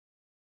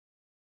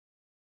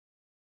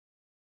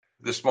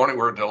This morning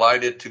we're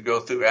delighted to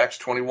go through Acts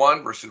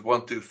 21, verses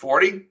 1 through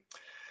 40.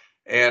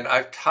 And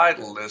I've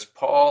titled this,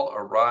 Paul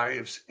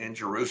Arrives in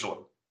Jerusalem.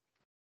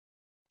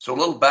 So a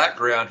little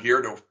background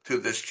here to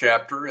this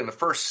chapter. In the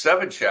first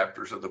 7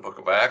 chapters of the book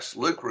of Acts,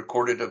 Luke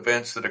recorded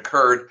events that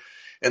occurred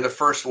in the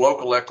first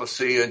local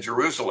ecclesia in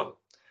Jerusalem.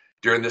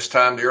 During this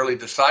time, the early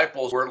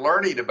disciples were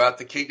learning about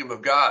the kingdom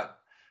of God,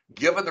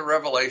 given the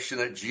revelation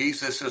that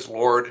Jesus is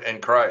Lord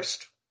and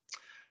Christ.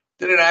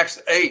 Then in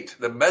Acts 8,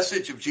 the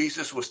message of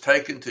Jesus was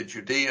taken to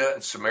Judea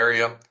and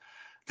Samaria.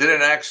 Then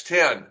in Acts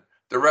 10,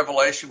 the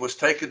revelation was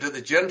taken to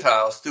the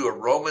Gentiles through a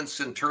Roman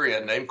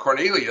centurion named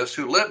Cornelius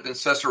who lived in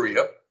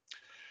Caesarea.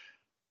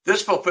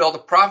 This fulfilled the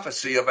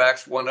prophecy of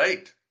Acts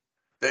 1:8,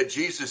 that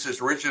Jesus'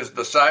 original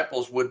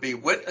disciples would be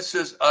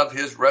witnesses of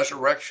his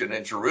resurrection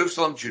in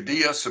Jerusalem,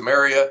 Judea,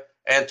 Samaria,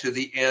 and to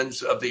the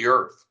ends of the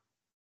earth.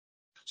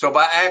 So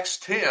by Acts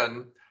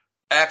 10,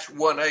 Acts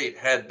 1:8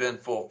 had been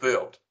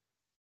fulfilled.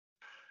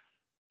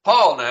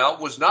 Paul now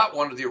was not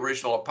one of the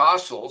original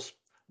apostles,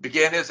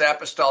 began his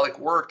apostolic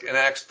work in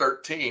Acts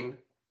 13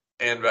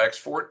 and Acts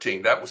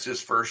 14. That was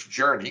his first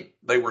journey.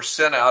 They were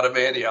sent out of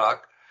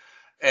Antioch,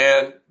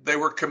 and they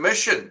were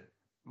commissioned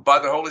by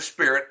the Holy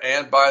Spirit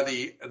and by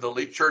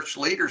the church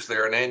leaders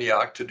there in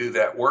Antioch to do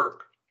that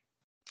work.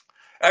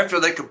 After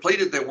they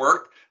completed their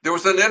work, there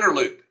was an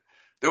interlude.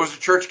 There was a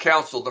church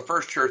council, the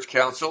first church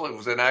council. It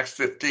was in Acts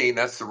 15.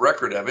 That's the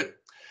record of it.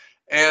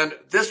 And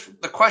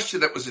the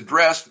question that was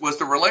addressed was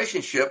the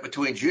relationship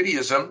between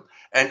Judaism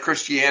and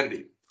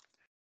Christianity.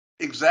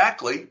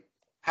 Exactly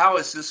how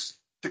is this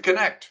to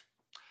connect?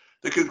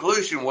 The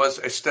conclusion was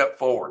a step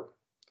forward.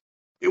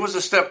 It was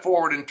a step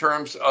forward in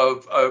terms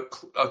of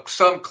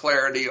some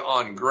clarity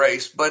on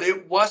grace, but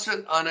it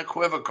wasn't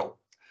unequivocal.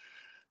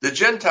 The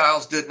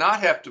Gentiles did not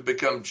have to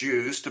become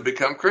Jews to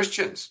become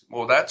Christians.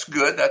 Well, that's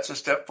good. That's a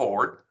step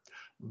forward.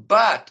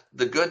 But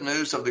the good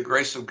news of the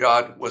grace of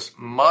God was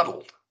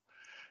muddled.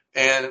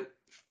 And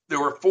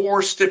there were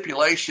 4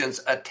 stipulations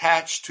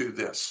attached to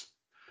this.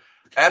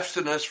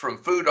 Abstinence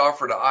from food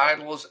offered to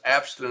idols,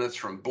 abstinence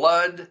from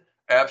blood,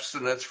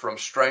 abstinence from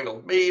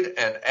strangled meat,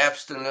 and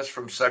abstinence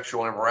from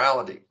sexual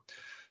immorality.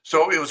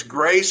 So it was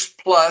grace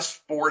plus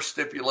 4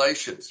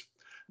 stipulations.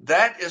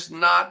 That is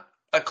not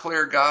a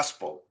clear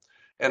gospel.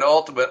 And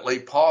ultimately,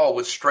 Paul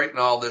would straighten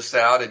all this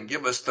out and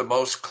give us the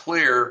most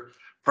clear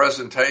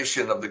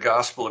presentation of the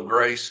gospel of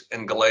grace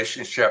in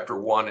Galatians chapter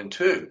 1 and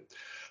 2.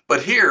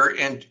 But here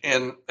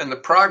in the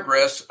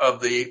progress of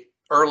the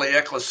early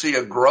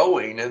ecclesia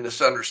growing in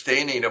this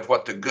understanding of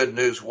what the good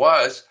news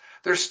was,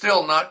 there's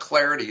still not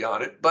clarity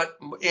on it, but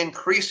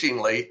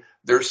increasingly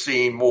they're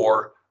seeing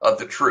more of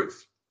the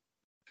truth.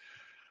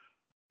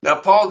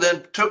 Now, Paul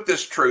then took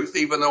this truth,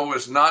 even though it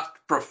was not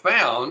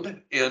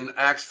profound in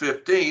Acts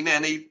 15,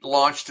 and he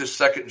launched his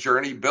second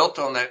journey, built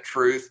on that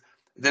truth.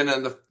 Then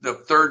in the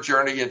third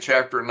journey in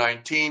chapter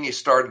 19, he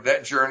started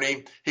that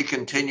journey. He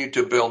continued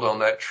to build on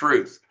that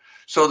truth.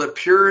 So the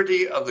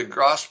purity of the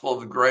gospel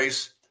of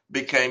grace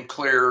became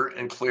clearer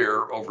and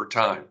clearer over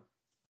time.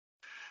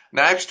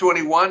 Now, Acts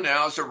 21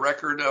 now is a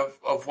record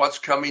of what's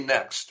coming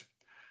next.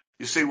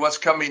 You see, what's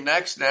coming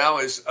next now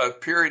is a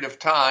period of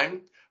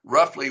time,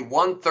 roughly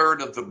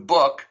 1/3 of the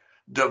book,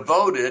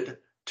 devoted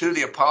to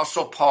the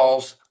Apostle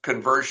Paul's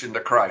conversion to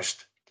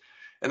Christ.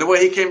 And the way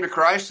he came to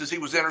Christ is he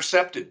was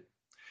intercepted.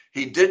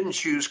 He didn't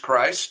choose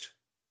Christ.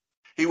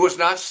 He was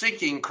not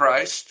seeking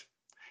Christ.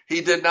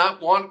 He did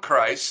not want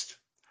Christ.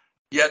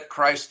 Yet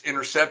Christ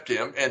intercepted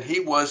him, and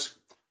he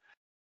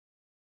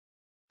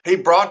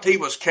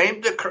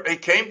came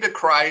to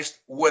Christ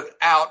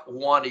without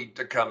wanting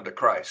to come to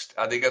Christ.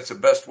 I think that's the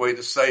best way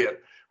to say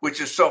it, which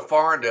is so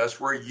foreign to us.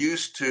 We're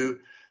used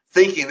to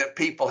thinking that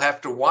people have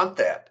to want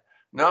that.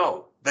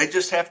 No, they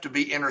just have to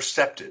be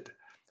intercepted.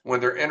 When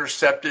they're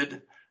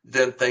intercepted,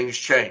 then things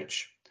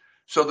change.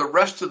 So the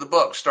rest of the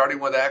book, starting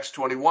with Acts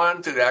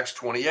 21 through Acts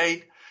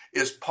 28,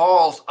 is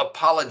Paul's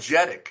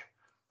apologetic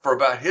for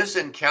about his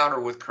encounter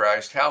with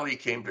Christ, how he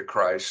came to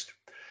Christ.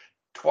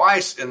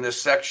 Twice in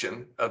this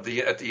section at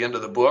the end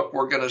of the book,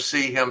 we're going to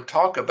see him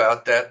talk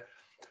about that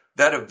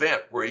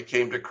event where he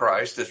came to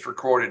Christ. It's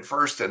recorded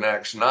first in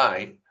Acts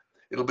 9.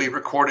 It'll be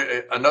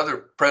recorded. Another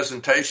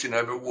presentation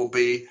of it will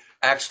be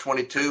Acts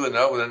 22 and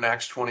then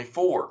Acts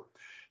 24.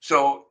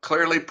 So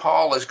clearly,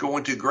 Paul is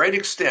going to great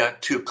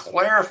extent to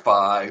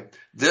clarify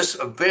this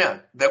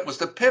event that was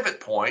the pivot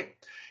point.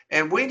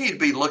 And we need to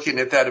be looking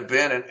at that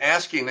event and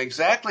asking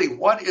exactly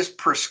what is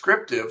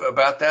prescriptive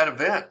about that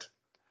event.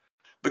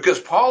 Because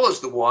Paul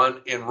is the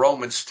one in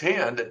Romans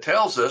 10 that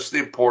tells us the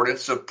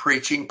importance of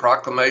preaching,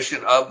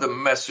 proclamation of the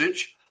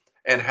message,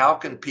 and how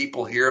can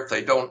people hear if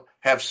they don't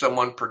have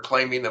someone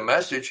proclaiming the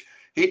message.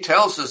 He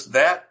tells us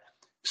that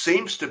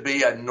seems to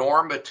be a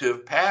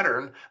normative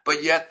pattern,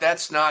 but yet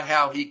that's not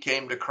how he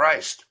came to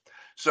Christ.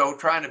 So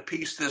trying to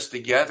piece this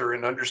together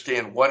and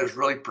understand what is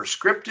really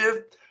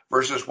prescriptive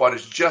versus what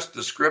is just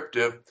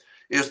descriptive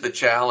is the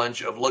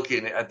challenge of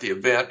looking at the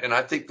event. And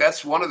I think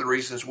that's one of the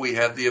reasons we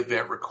have the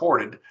event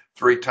recorded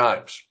 3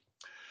 times.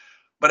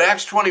 But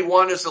Acts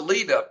 21 is the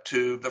lead up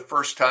to the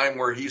first time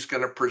where he's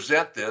going to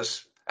present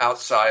this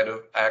outside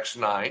of Acts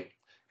 9.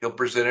 He'll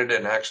present it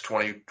in Acts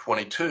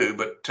 22.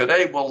 But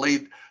today we'll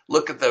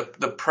look at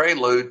the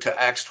prelude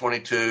to Acts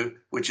 22,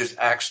 which is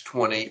Acts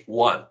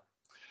 21.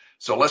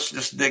 So let's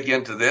just dig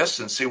into this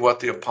and see what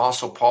the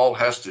Apostle Paul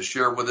has to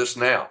share with us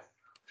now.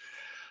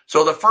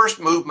 So the first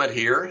movement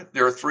here,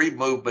 there are three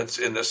movements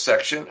in this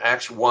section,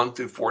 Acts 1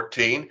 through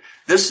 14.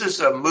 This is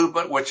a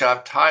movement which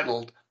I've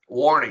titled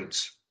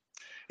Warnings.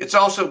 It's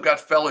also got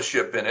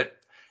fellowship in it.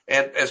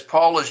 And as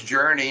Paul is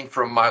journeying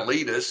from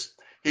Miletus,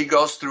 he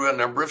goes through a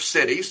number of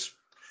cities,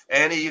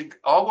 and he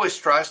always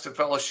tries to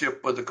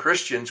fellowship with the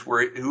Christians,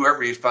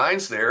 whoever he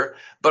finds there.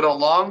 But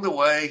along the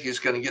way, he's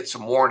going to get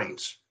some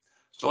warnings.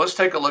 So let's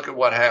take a look at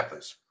what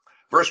happens.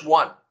 Verse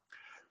 1.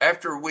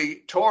 After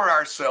we tore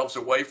ourselves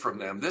away from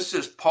them, this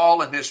is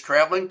Paul and his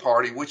traveling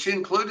party, which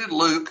included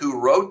Luke, who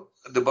wrote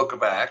the book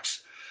of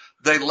Acts.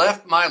 They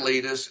left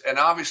Miletus, and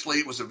obviously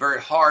it was a very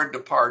hard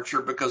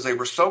departure because they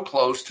were so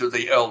close to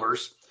the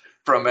elders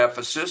from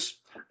Ephesus,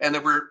 and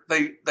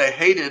they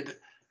hated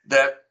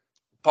that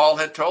Paul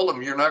had told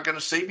them, "You're not going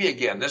to see me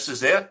again. This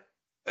is it.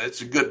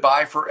 It's a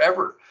goodbye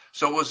forever."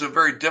 So it was a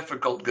very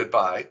difficult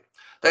goodbye.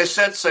 They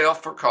set sail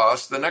for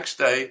Kos the next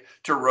day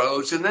to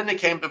Rhodes, and then they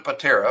came to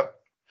Patara,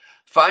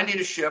 finding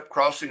a ship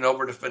crossing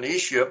over to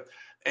Phoenicia,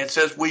 and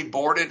says, "We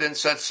boarded and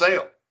set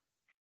sail.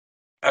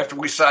 After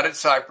we sighted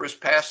Cyprus,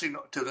 passing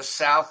to the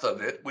south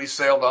of it, we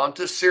sailed on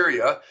to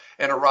Syria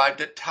and arrived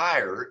at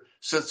Tyre,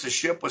 since the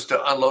ship was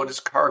to unload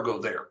its cargo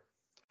there.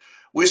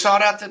 We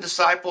sought out the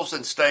disciples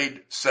and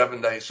stayed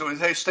 7 days." So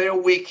they stay a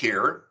week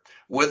here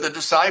with the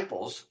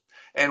disciples,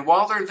 and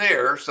while they're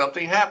there,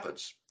 something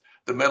happens.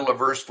 The middle of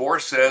verse 4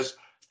 says,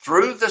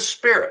 "Through the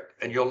Spirit,"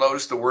 and you'll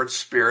notice the word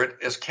Spirit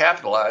is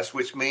capitalized,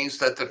 which means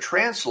that the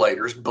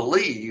translators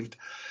believed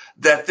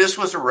that this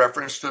was a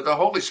reference to the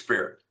Holy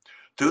Spirit.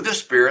 Through the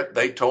Spirit,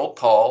 they told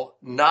Paul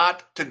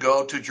not to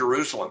go to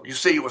Jerusalem. You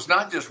see, it was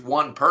not just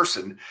one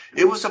person.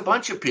 It was a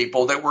bunch of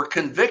people that were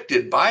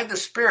convicted by the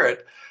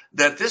Spirit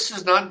that this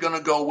is not going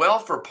to go well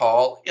for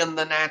Paul in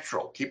the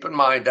natural. Keep in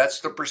mind, that's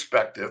the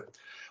perspective.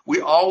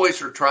 We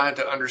always are trying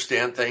to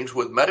understand things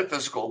with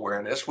metaphysical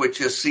awareness,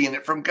 which is seeing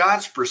it from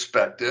God's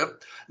perspective,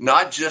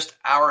 not just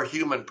our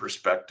human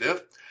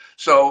perspective.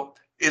 So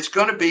it's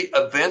going to be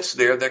events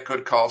there that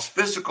could cause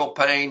physical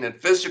pain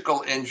and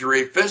physical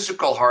injury,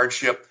 physical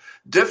hardship,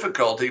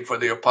 difficulty for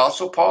the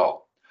Apostle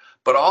Paul.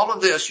 But all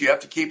of this, you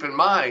have to keep in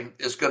mind,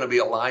 is going to be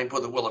aligned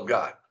with the will of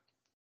God.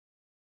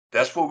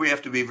 That's where we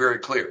have to be very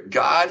clear.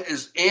 God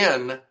is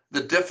in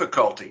the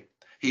difficulty.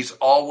 He's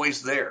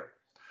always there.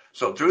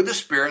 So through the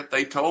Spirit,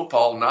 they told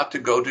Paul not to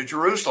go to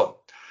Jerusalem.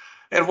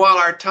 And when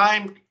our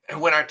time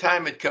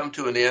had come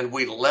to an end,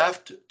 we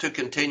left to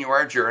continue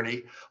our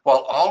journey, while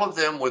all of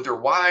them with their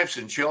wives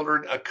and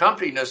children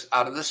accompanied us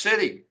out of the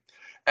city.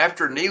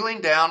 After kneeling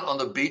down on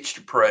the beach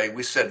to pray,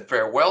 we said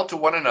farewell to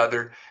one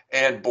another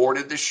and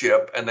boarded the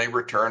ship, and they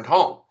returned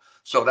home.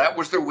 So that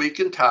was their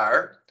week in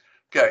Tyre.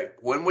 Okay,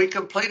 when we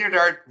completed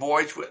our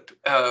voyage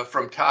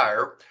from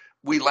Tyre,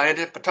 we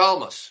landed at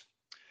Ptolemais,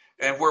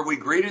 and where we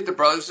greeted the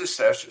brothers and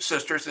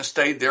sisters and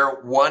stayed there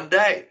 1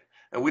 day.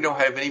 And we don't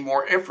have any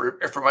more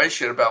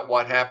information about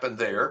what happened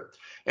there.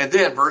 And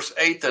then verse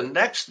 8, the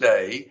next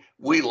day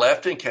we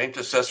left and came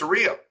to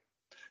Caesarea.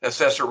 Now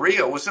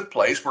Caesarea was a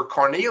place where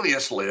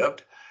Cornelius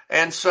lived,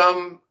 and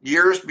some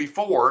years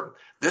before,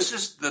 this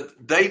is the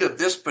date of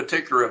this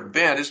particular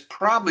event is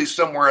probably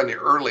somewhere in the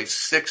early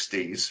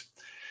 60s.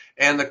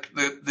 And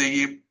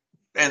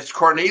and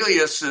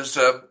Cornelius's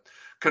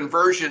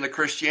conversion to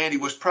Christianity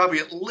was probably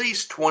at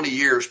least 20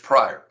 years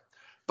prior.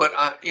 But,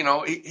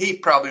 he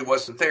probably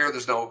wasn't there.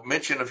 There's no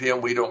mention of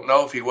him. We don't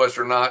know if he was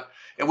or not.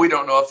 And we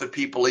don't know if the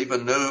people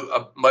even knew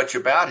much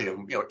about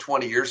him.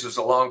 20 years is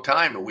a long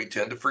time, and we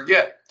tend to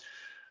forget.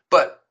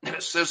 But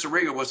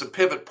Caesarea was a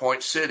pivot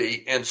point city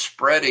in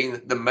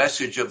spreading the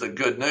message of the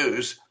good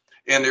news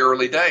in the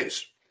early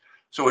days.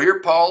 So here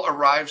Paul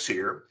arrives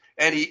here,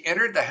 and he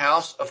entered the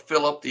house of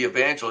Philip the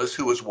evangelist,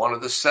 who was one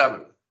of the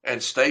seven,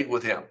 and stayed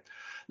with him.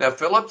 Now,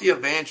 Philip the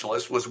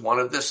evangelist was one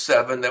of the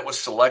seven that was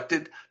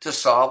selected to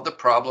solve the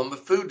problem of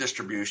food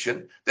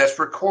distribution that's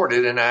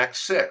recorded in Acts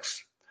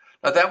 6.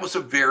 Now, that was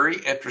a very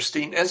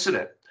interesting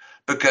incident,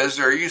 because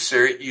there you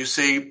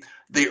see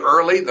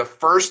the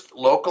first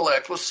local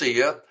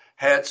ecclesia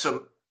had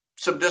some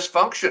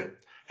dysfunction,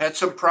 had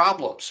some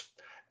problems.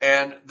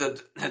 And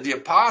the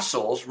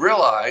apostles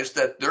realized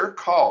that their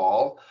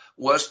call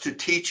was to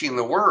teaching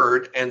the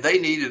word, and they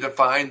needed to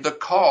find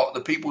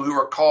the people who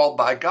are called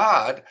by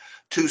God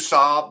to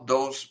solve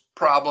those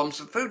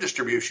problems of food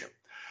distribution.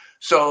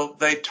 So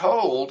they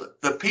told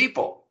the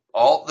people,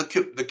 all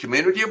the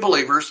community of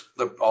believers,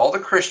 all the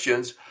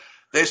Christians,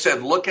 they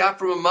said, look out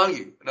from among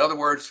you. In other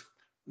words,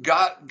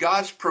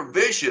 God's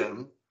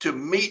provision to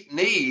meet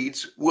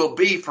needs will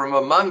be from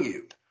among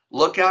you.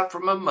 Look out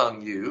from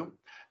among you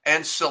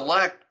and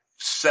select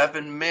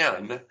 7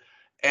 men.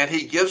 And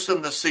he gives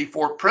them the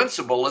C4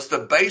 principle as the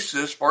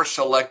basis for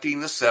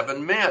selecting the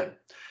 7 men.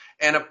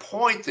 and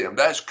appoint them,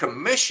 that is,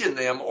 commission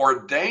them,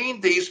 ordain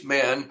these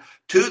men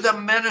to the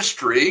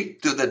ministry,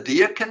 to the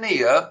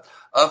diaconia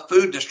of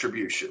food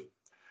distribution.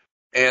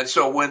 And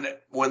so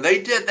when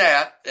they did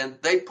that, and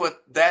they put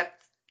that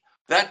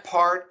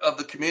part of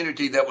the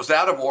community that was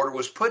out of order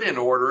was put in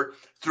order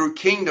through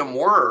kingdom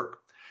work,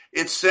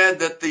 it said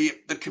that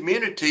the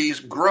community's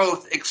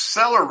growth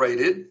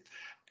accelerated,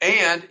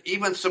 and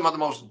even some of the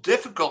most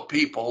difficult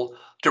people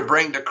to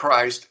bring to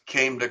Christ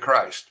came to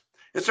Christ.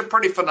 It's a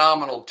pretty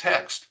phenomenal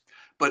text.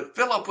 But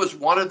Philip was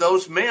one of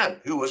those men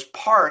who was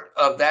part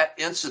of that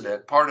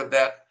incident, part of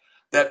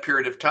that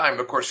period of time.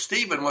 Of course,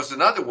 Stephen was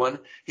another one.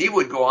 He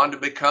would go on to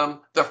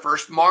become the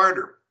first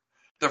martyr.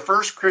 The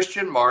first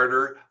Christian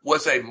martyr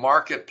was a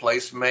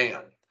marketplace man,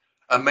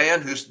 a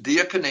man whose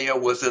diaconia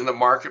was in the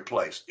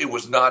marketplace. It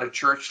was not a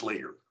church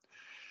leader.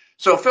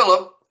 So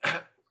Philip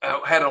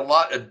had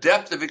a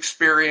depth of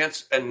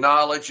experience and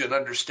knowledge and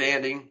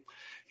understanding.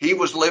 He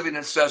was living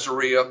in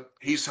Caesarea.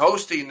 He's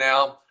hosting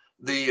now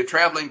the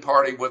traveling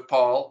party with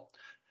Paul.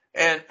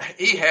 And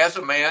he's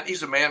a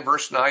man,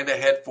 verse 9, that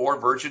had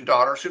 4 virgin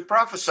daughters who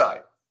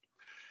prophesied.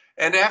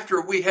 And after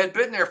we had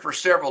been there for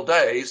several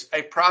days,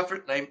 a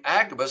prophet named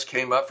Agabus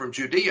came up from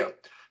Judea.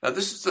 Now,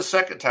 this is the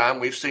second time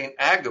we've seen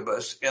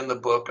Agabus in the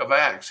book of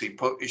Acts. He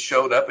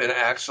showed up in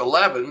Acts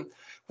 11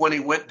 when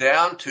he went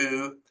down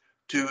to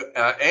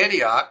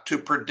Antioch to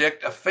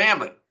predict a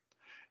famine.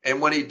 And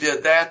when he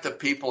did that, the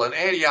people in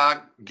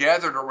Antioch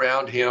gathered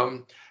around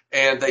him,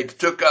 and they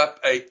took up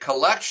a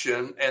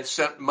collection and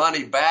sent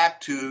money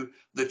back to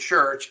the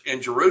church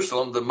in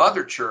Jerusalem, the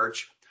mother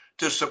church,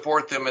 to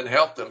support them and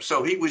help them.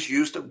 So he was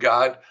used of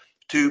God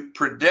to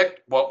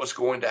predict what was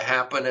going to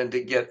happen and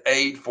to get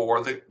aid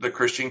for the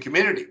Christian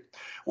community.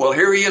 Well,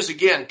 here he is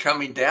again,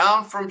 coming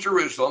down from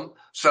Jerusalem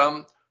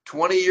some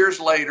 20 years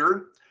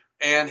later,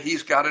 and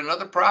he's got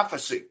another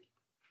prophecy.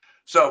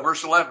 So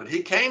verse 11,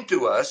 he came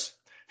to us,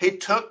 he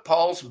took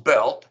Paul's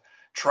belt,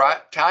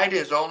 tied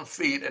his own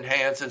feet and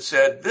hands, and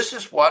said, this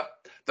is what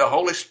the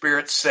Holy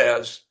Spirit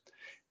says.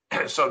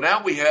 So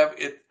now we have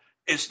it.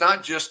 It's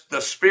not just the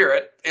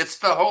Spirit, it's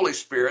the Holy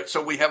Spirit.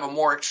 So we have a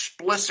more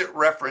explicit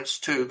reference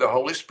to the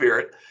Holy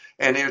Spirit.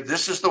 And here,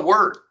 this is the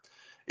word.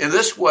 In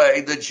this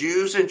way, the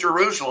Jews in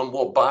Jerusalem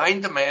will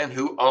bind the man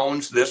who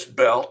owns this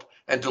belt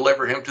and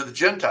deliver him to the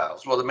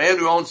Gentiles. Well, the man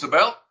who owns the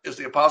belt is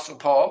the Apostle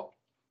Paul.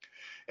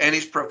 And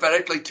he's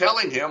prophetically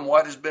telling him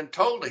what has been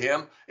told to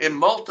him in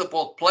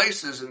multiple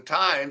places and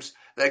times,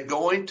 that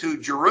going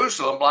to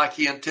Jerusalem like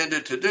he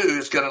intended to do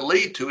is going to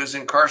lead to his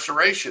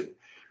incarceration.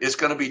 It's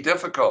going to be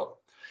difficult.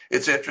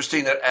 It's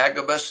interesting that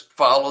Agabus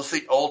follows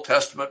the Old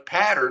Testament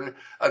pattern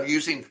of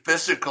using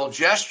physical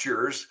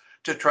gestures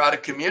to try to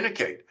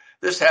communicate.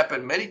 This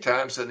happened many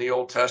times in the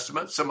Old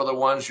Testament. Some of the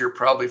ones you're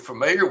probably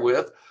familiar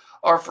with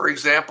are, for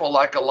example,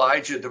 like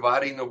Elijah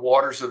dividing the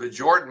waters of the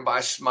Jordan by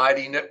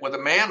smiting it with a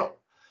mantle,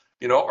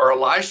 or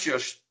Elisha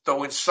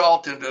throwing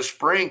salt into a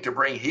spring to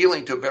bring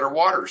healing to bitter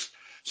waters.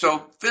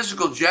 So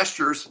physical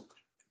gestures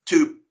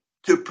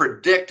to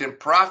predict and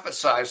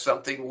prophesy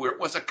something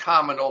was a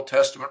common Old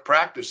Testament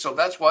practice. So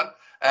that's what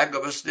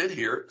Agabus did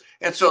here.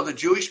 And so the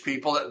Jewish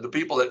people, the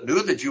people that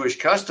knew the Jewish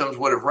customs,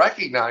 would have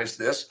recognized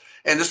this,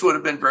 and this would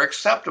have been very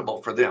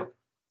acceptable for them.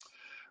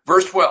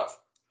 Verse 12,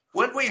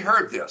 when we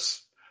heard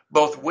this,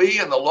 both we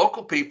and the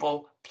local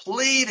people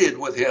pleaded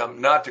with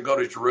him not to go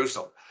to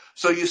Jerusalem.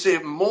 So you see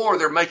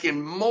they're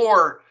making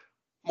more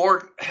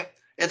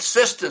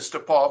insistence to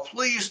Paul,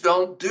 please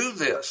don't do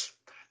this.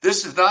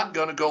 This is not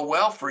going to go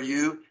well for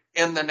you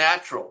in the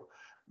natural.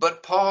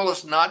 But Paul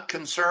is not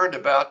concerned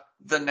about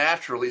the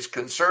natural. He's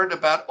concerned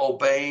about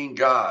obeying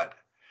God.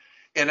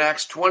 In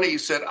Acts 20, he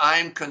said, I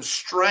am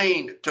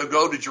constrained to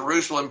go to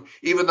Jerusalem,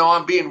 even though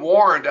I'm being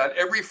warned on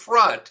every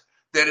front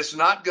that it's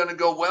not going to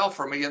go well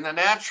for me in the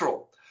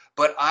natural.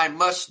 But I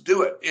must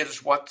do it. It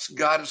is what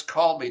God has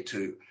called me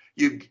to.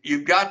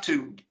 You've got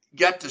to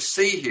get to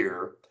see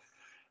here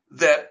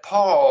that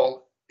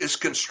Paul is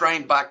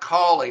constrained by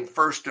calling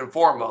first and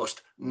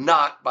foremost,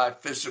 not by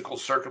physical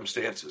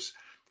circumstances.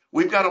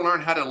 We've got to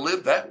learn how to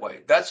live that way.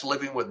 That's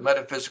living with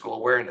metaphysical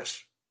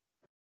awareness.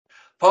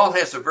 Paul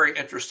has a very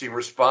interesting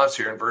response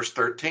here in verse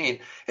 13.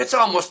 It's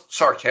almost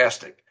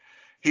sarcastic.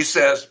 He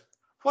says,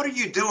 what are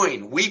you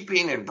doing,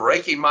 weeping and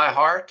breaking my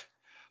heart?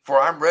 For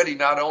I'm ready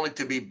not only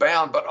to be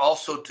bound, but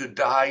also to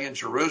die in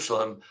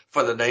Jerusalem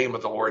for the name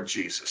of the Lord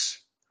Jesus.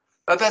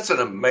 Now, that's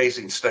an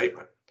amazing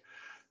statement.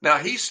 Now,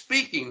 he's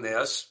speaking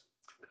this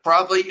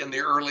probably in the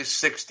early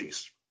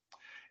 60s.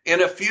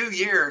 In a few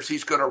years,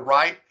 he's going to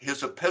write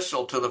his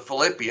epistle to the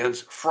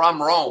Philippians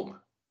from Rome.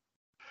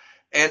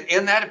 And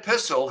in that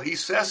epistle, he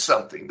says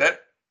something that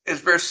is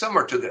very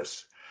similar to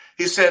this.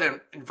 He said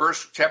in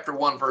chapter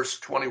 1, verse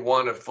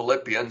 21 of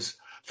Philippians,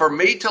 for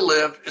me to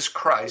live is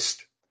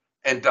Christ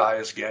and die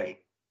is gain.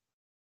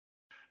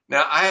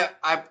 Now,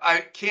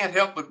 I can't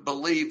help but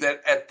believe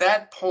that at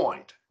that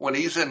point, when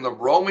he's in the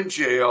Roman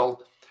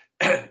jail,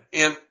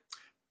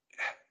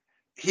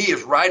 he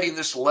is writing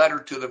this letter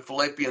to the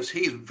Philippians,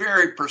 he's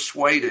very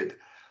persuaded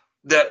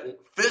that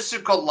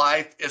physical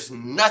life is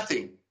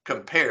nothing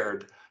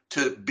compared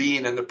to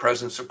being in the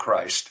presence of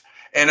Christ.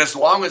 And as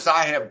long as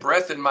I have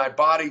breath in my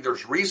body,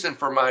 there's reason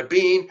for my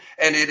being,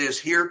 and it is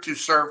here to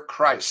serve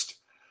Christ.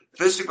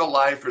 Physical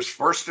life is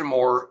first and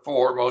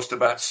foremost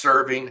about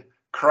serving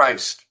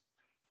Christ.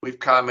 We've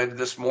commented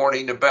this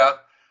morning about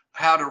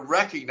how to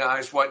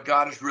recognize what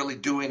God is really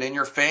doing in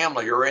your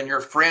family or in your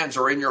friends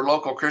or in your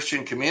local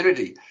Christian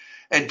community.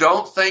 And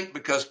don't think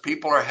because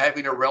people are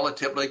having a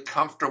relatively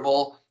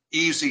comfortable,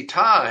 easy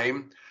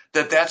time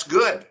that that's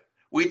good.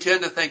 We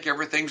tend to think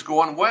everything's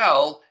going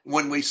well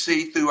when we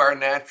see through our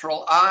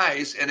natural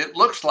eyes, and it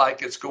looks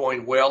like it's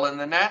going well in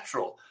the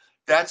natural.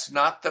 That's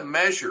not the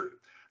measure.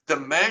 The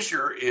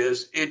measure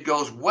is it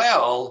goes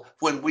well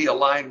when we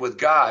align with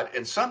God,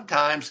 and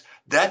sometimes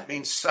that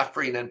means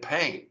suffering and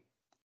pain.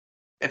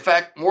 In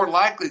fact, more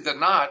likely than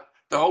not,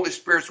 the Holy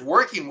Spirit's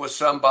working with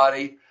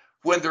somebody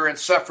when they're in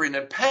suffering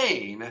and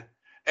pain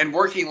and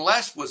working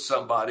less with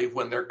somebody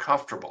when they're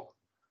comfortable.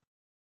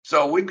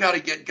 So we've got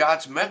to get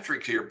God's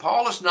metric here.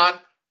 Paul is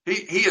not,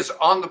 he is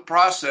on the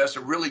process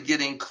of really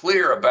getting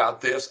clear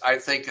about this. I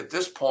think at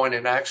this point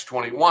in Acts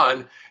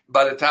 21,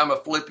 by the time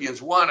of Philippians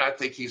 1, I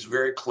think he's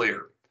very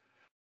clear.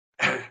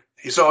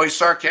 So he's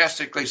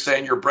sarcastically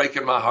saying, you're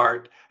breaking my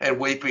heart and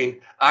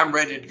weeping. I'm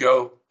ready to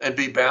go and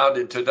be bound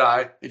and to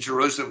die in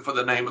Jerusalem for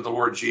the name of the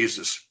Lord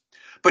Jesus.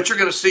 But you're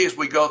going to see as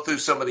we go through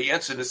some of the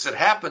incidents that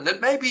happened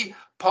that maybe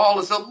Paul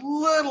is a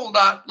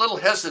little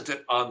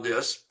hesitant on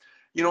this.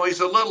 You know, he's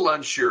a little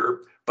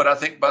unsure, but I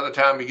think by the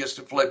time he gets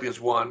to Philippians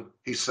 1,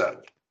 he's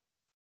settled.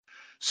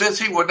 Since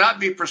he would not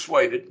be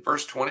persuaded,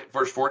 verse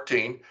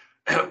 14,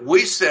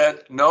 we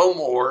said no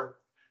more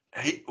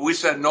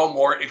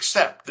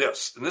except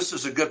this. And this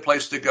is a good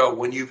place to go.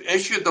 When you've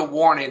issued the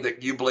warning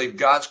that you believe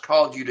God's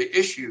called you to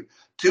issue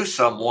to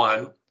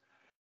someone,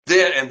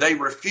 then and they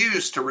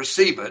refuse to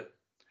receive it,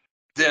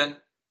 then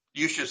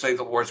you should say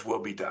the Lord's will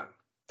be done.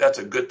 That's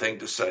a good thing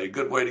to say, a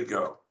good way to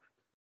go.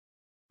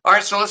 All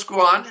right, so let's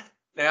go on.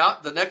 Now,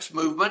 the next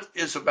movement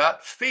is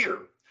about fear.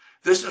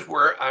 This is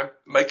where I'm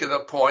making the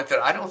point that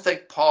I don't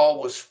think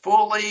Paul was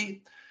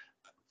fully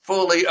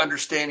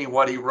understanding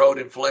what he wrote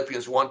in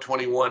Philippians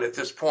 1:21 at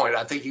this point.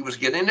 I think he was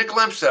getting a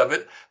glimpse of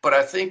it, but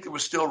I think there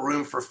was still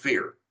room for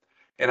fear.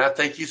 And I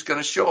think he's going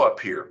to show up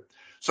here.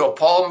 So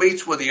Paul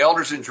meets with the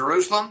elders in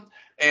Jerusalem,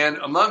 and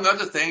among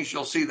other things,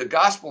 you'll see the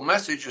gospel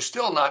message is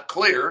still not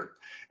clear,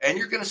 and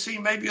you're going to see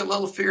maybe a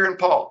little fear in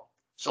Paul.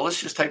 So let's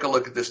just take a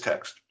look at this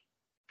text.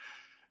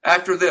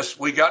 After this,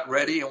 we got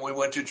ready and we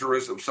went to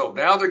Jerusalem. So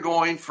now they're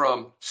going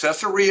from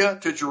Caesarea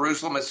to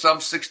Jerusalem. It's some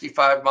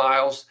 65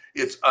 miles.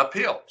 It's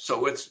uphill.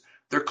 So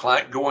they're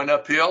going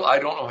uphill. I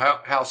don't know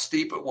how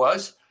steep it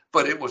was,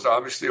 but it was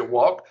obviously a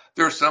walk.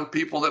 There are some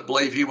people that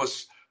believe he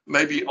was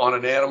maybe on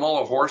an animal,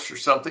 a horse or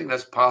something.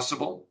 That's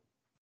possible.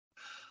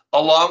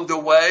 Along the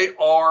way,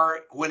 or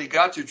when he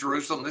got to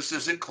Jerusalem, this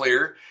isn't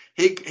clear,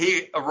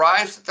 he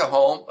arrives at the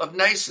home of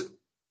Mnason.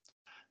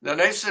 Now,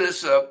 Mnason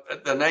is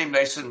the name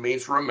Mnason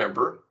means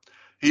remember.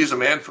 He is a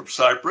man from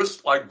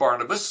Cyprus, like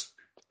Barnabas.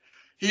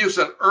 He is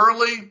an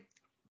early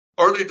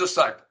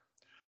disciple.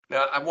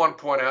 Now, I want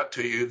to point out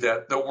to you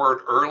that the word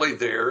early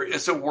there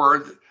is a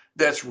word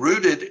that's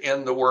rooted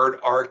in the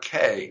word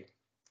arche.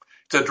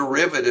 It's a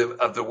derivative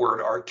of the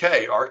word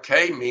arche.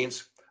 Arche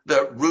means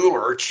the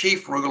ruler,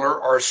 chief ruler,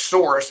 or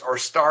source, or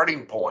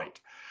starting point.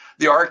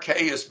 The arche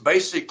is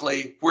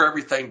basically where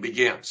everything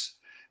begins.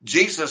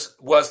 Jesus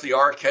was the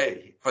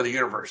arche for the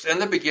universe. In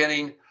the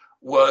beginning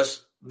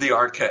was the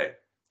arche.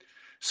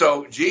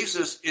 So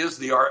Jesus is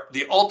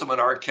the ultimate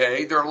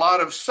arche. There are a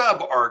lot of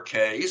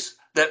sub-arches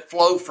that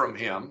flow from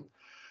him.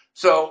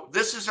 So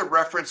this is a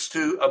reference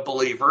to a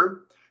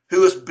believer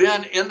who has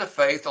been in the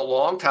faith a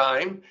long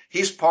time.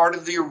 He's part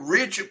of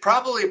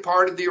probably a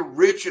part of the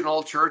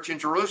original church in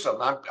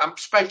Jerusalem. I'm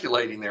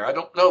speculating there. I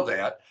don't know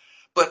that.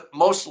 But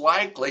most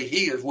likely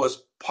he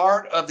was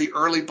part of the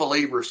early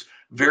believers,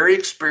 very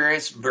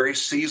experienced, very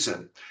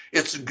seasoned.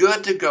 It's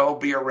good to go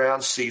be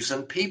around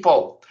seasoned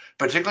people,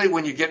 particularly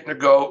when we're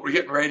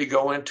getting ready to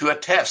go into a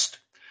test.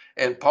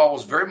 And Paul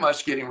was very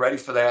much getting ready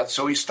for that.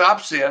 So he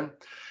stops in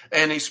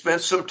and he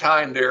spends some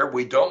time there.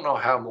 We don't know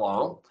how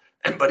long,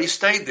 but he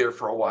stayed there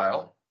for a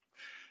while.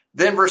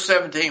 Then verse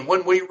 17,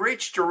 when we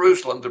reached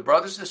Jerusalem, the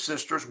brothers and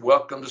sisters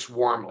welcomed us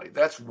warmly.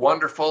 That's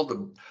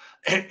wonderful.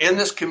 In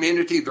this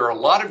community, there are a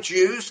lot of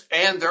Jews,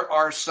 and there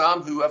are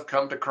some who have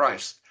come to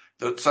Christ.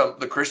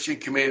 The Christian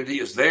community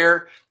is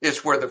there.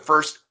 It's where the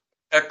first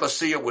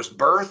ecclesia was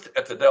birthed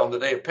on the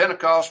day of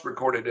Pentecost,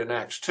 recorded in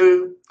Acts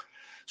 2.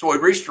 So we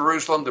reached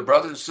Jerusalem. The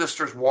brothers and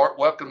sisters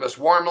welcomed us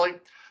warmly.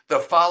 The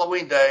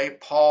following day,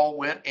 Paul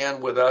went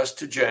in with us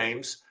to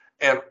James,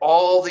 and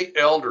all the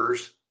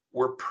elders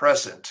were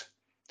present.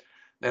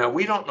 Now,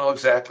 we don't know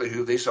exactly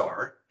who these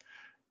are.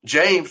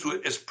 James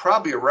is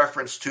probably a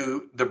reference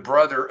to the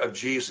brother of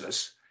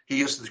Jesus.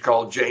 He is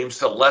called James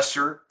the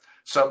Lesser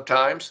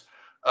sometimes.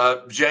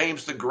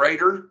 James the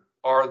Greater,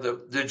 or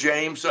the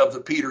James of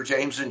the Peter,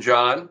 James, and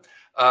John,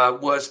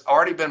 was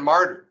already been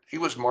martyred. He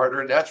was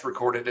martyred. That's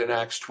recorded in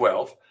Acts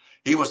 12.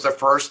 He was the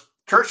first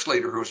church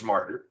leader who was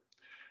martyred.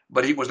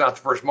 but he was not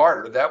the first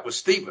martyr. That was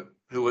Stephen,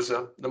 who was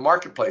the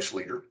marketplace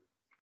leader.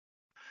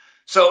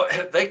 So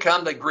they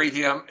come, they greet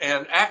him,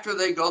 and after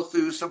they go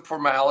through some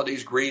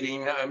formalities,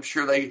 greeting, I'm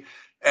sure they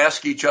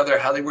ask each other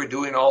how they were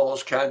doing, all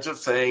those kinds of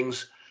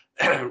things.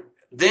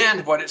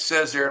 Then what it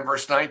says there in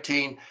verse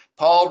 19,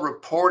 Paul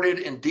reported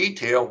in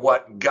detail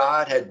what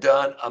God had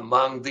done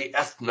among the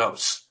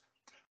ethnos.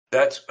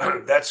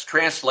 That's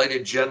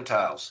translated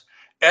Gentiles.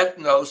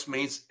 Ethnos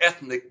means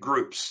ethnic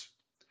groups.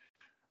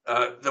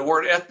 The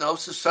word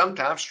ethnos is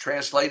sometimes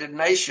translated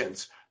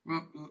nations.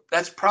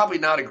 That's probably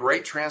not a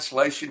great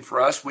translation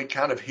for us. We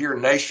kind of hear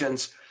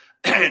nations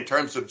in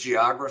terms of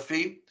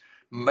geography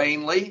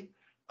mainly.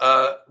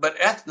 But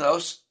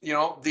ethnos,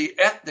 the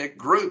ethnic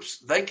groups,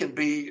 they can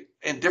be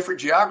in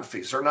different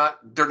geographies. They're not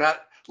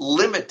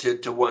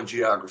limited to one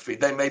geography.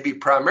 They may be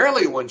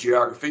primarily one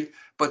geography,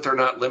 but they're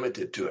not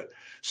limited to it.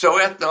 So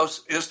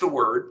ethnos is the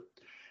word.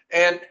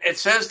 And it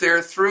says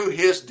there, through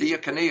his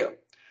diakonia.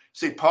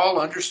 See, Paul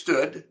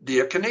understood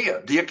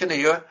diakonia.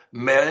 Diakonia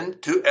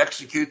meant to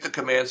execute the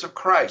commands of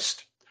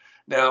Christ.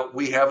 Now,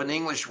 we have an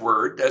English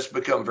word that's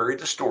become very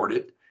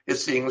distorted.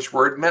 It's the English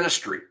word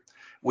ministry.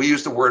 We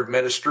use the word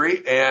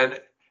ministry, and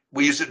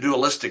we use it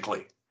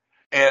dualistically.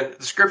 And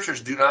the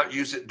scriptures do not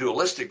use it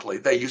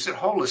dualistically. They use it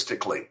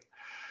holistically.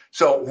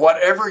 So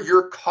whatever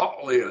your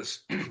call is,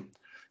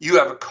 you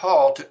have a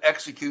call to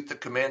execute the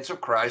commands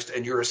of Christ,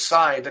 and you're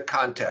assigned a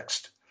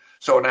context.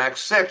 So in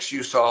Acts 6,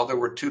 you saw there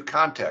were two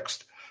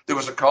contexts. There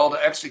was a call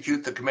to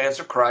execute the commands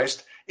of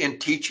Christ in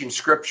teaching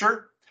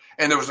scripture,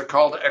 and there was a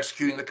call to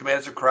executing the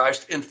commands of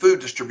Christ in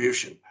food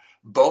distribution.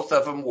 Both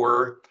of them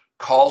were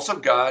calls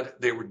of God.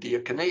 They were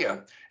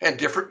diakonia, and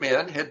different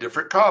men had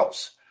different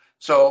calls.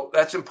 So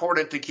that's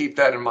important to keep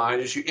that in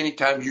mind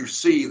anytime you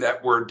see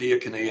that word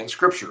diakonia in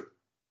scripture.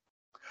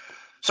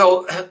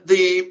 So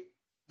the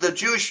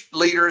Jewish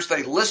leaders,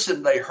 they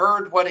listened, they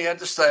heard what he had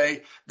to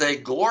say, they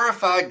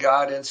glorified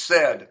God and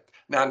said,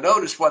 now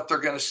notice what they're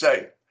going to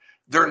say.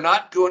 They're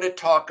not going to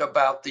talk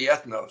about the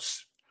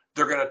ethnos.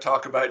 They're going to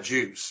talk about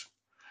Jews.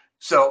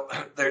 So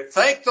they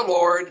thanked the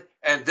Lord,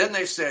 and then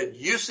they said,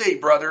 you see,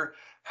 brother,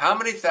 how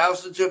many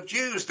thousands of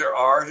Jews there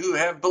are who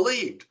have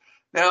believed.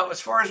 Now, as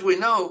far as we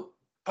know,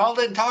 Paul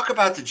didn't talk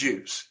about the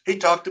Jews. He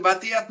talked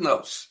about the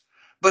ethnos.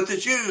 But the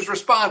Jews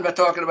respond by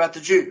talking about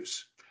the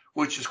Jews,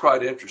 which is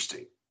quite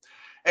interesting.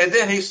 And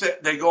then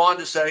they go on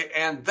to say,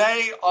 and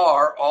they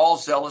are all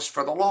zealous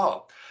for the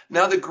law.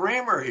 Now, the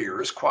grammar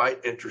here is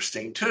quite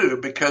interesting, too,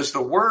 because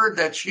the word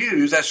that's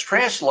used, that's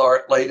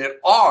translated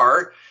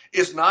are,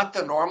 is not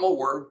the normal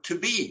word to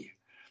be.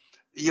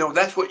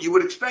 That's what you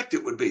would expect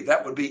it would be.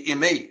 That would be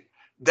imi.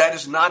 That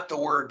is not the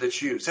word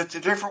that's used. It's a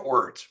different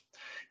word.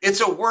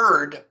 It's a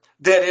word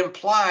that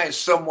implies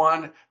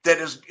someone that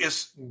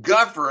is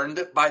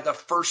governed by the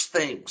first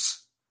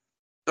things,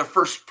 the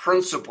first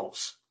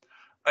principles.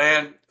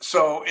 And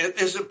so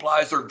it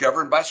implies they're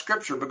governed by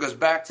Scripture, because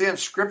back then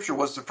Scripture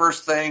was the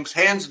first things,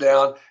 hands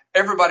down.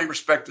 Everybody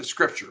respected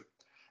Scripture.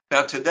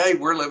 Now today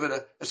we're living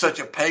in such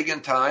a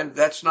pagan time.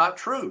 That's not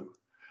true.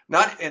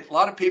 A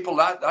lot of people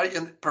not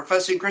in the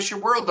professing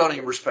Christian world don't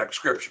even respect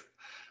Scripture.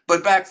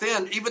 But back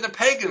then, even the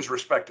pagans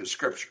respected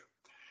Scripture.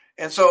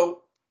 And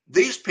so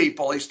these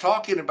people, he's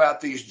talking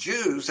about these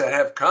Jews that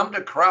have come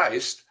to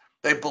Christ.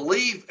 They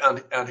believe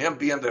on him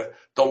being the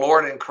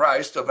Lord and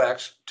Christ of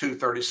Acts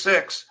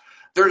 2:36.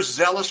 They're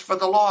zealous for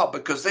the law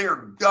because they are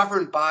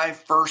governed by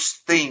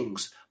first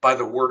things, by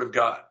the word of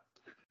God.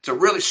 It's a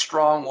really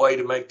strong way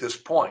to make this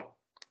point.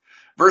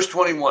 Verse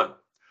 21,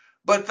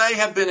 but they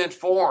have been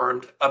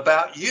informed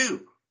about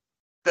you,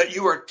 that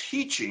you are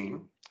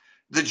teaching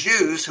the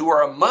Jews who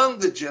are among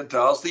the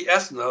Gentiles, the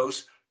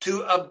ethnos,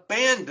 to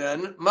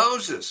abandon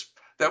Moses.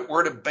 That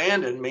word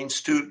abandon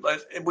means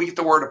we get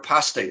the word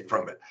apostate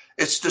from it.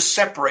 It's to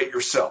separate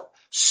yourself.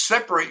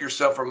 Separate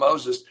yourself from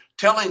Moses,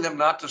 telling them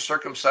not to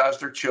circumcise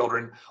their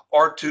children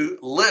or to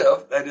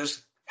live, that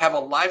is, have a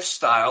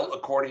lifestyle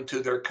according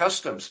to their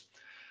customs.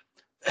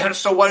 And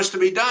so what is to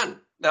be done?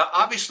 Now,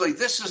 obviously,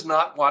 this is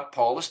not what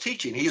Paul is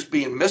teaching. He's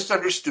being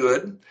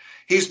misunderstood.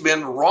 He's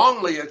been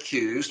wrongly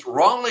accused,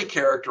 wrongly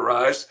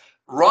characterized,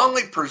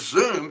 wrongly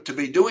presumed to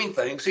be doing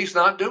things he's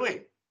not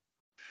doing.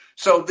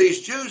 So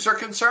these Jews are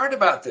concerned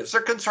about this.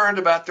 They're concerned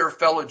about their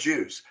fellow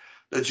Jews.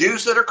 The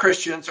Jews that are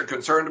Christians are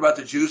concerned about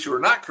the Jews who are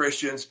not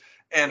Christians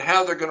and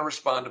how they're going to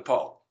respond to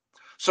Paul.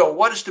 So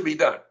what is to be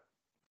done?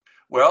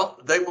 Well,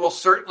 they will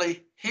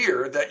certainly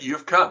hear that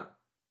you've come.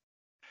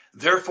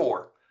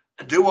 Therefore,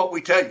 do what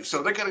we tell you.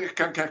 So they're going to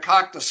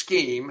concoct a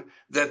scheme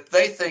that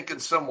they think in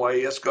some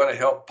way is going to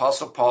help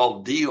Apostle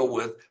Paul deal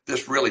with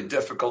this really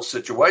difficult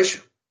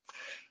situation.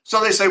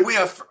 So they say, we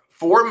have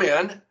 4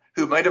 men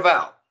who made a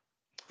vow.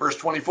 Verse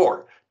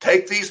 24,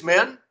 take these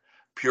men,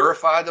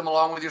 purify them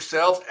along with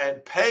yourselves,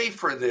 and pay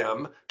for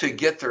them to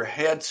get their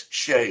heads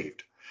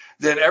shaved.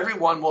 Then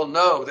everyone will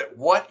know that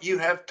what you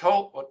have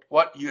told,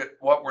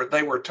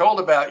 they were told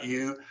about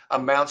you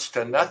amounts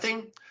to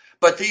nothing,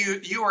 but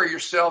you are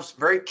yourselves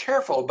very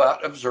careful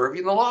about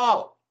observing the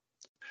law.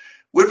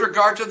 With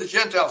regard to the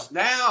Gentiles,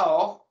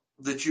 now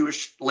the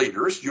Jewish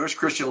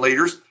Christian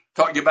leaders,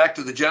 Get back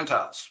to the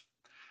Gentiles.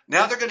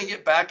 Now they're going to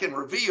get back and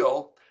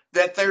reveal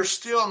that they're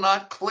still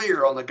not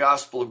clear on the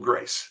gospel of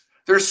grace.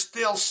 They're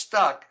still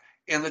stuck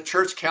in the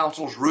church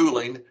council's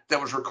ruling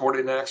that was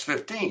recorded in Acts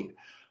 15.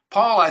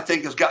 Paul, I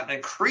think, has gotten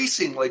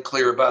increasingly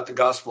clear about the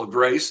gospel of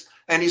grace,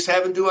 and he's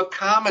having to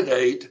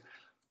accommodate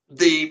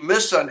the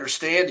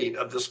misunderstanding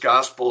of this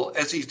gospel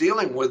as he's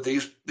dealing with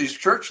these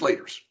church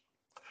leaders.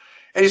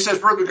 And he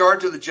says, with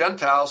regard to the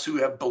Gentiles who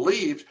have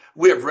believed,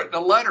 we have written a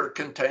letter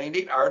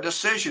containing our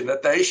decision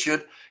that they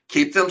should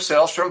keep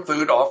themselves from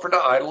food offered to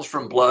idols,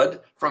 from blood,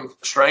 from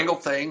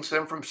strangled things,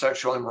 and from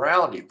sexual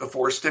immorality,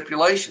 before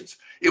stipulations.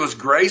 It was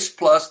grace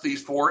plus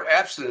these 4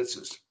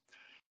 abstinences.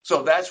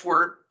 So that's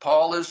where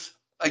Paul is,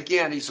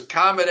 again, he's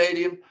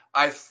accommodating.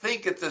 I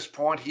think at this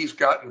point he's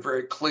gotten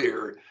very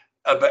clear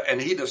about,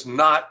 and he does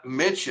not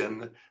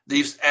mention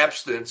these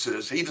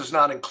abstinences. He does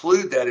not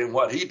include that in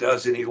what he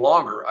does any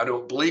longer. I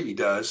don't believe he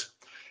does.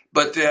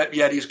 But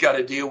yet he's got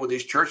to deal with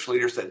these church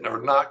leaders that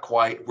are not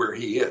quite where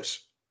he is.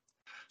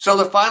 So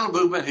the final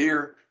movement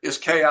here is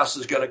chaos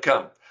is going to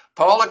come.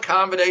 Paul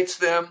accommodates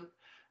them.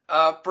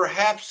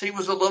 Perhaps he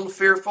was a little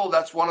fearful.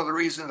 That's one of the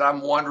reasons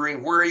I'm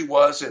wondering where he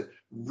was in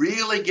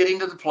really getting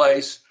to the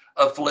place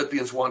of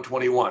Philippians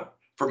 1:21.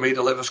 For me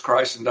to live as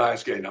Christ and die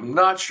as gain. I'm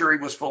not sure he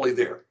was fully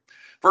there.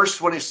 Verse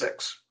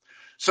 26.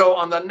 So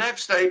on the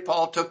next day,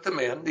 Paul took the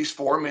men, these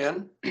 4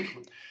 men,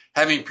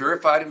 having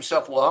purified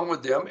himself along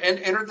with them, and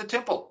entered the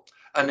temple,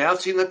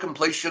 announcing the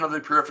completion of the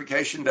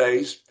purification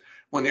days,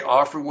 when the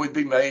offering would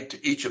be made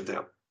to each of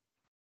them.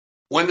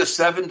 When the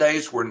 7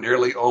 days were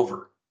nearly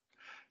over.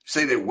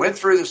 See, they went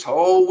through this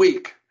whole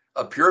week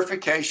of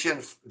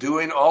purification,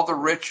 doing all the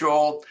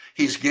ritual.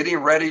 He's getting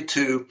ready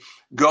to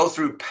go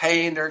through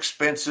paying their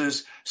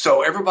expenses.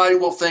 So everybody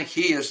will think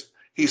he's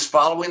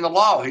following the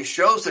law. He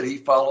shows that he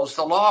follows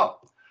the law.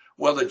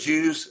 Well, the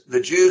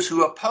Jews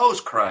who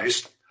oppose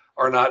Christ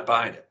are not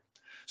buying it.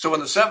 So when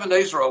the 7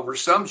 days are over,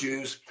 some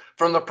Jews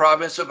from the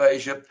province of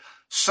Asia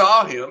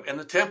saw him in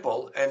the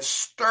temple and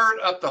stirred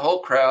up the whole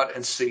crowd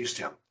and seized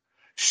him,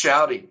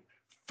 shouting,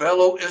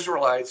 fellow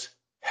Israelites,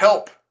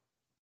 help.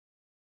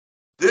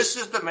 This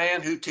is the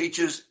man who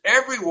teaches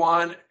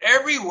everyone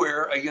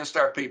everywhere against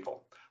our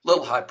people.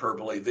 Little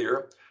hyperbole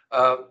there.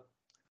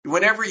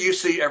 Whenever you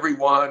see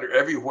everyone or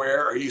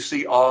everywhere or you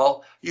see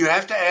all, you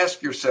have to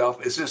ask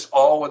yourself, is this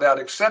all without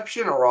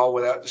exception or all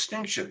without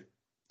distinction?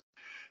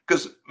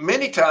 Because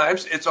many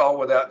times it's all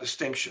without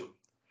distinction,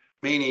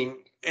 meaning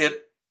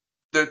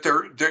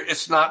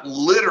it's not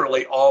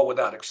literally all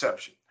without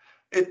exception.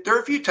 There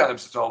are a few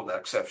times it's all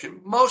without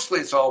exception. Mostly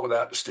it's all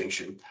without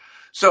distinction.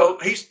 So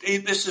they're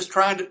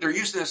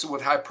using this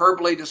with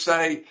hyperbole to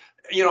say,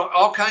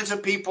 all kinds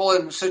of people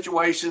and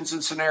situations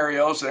and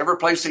scenarios, and every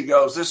place he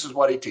goes, this is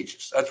what he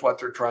teaches. That's what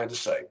they're trying to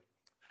say.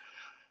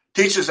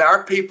 Teaches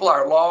our people,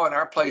 our law, and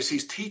our place.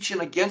 He's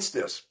teaching against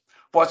this.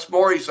 What's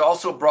more, he's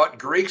also brought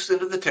Greeks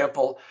into the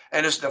temple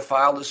and has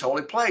defiled this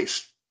holy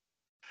place.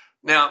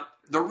 Now,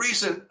 the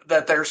reason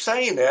that they're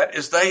saying that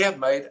is they have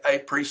made a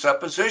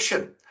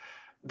presupposition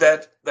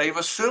that they've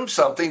assumed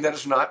something that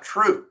is not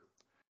true.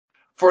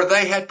 For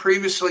they had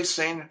previously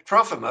seen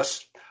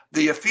Trophimus,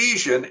 the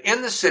Ephesian,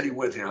 in the city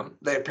with him.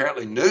 They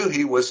apparently knew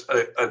he was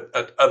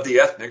of the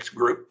ethnic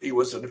group. He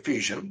was an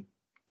Ephesian.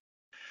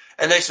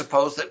 And they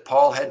supposed that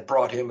Paul had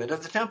brought him into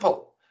the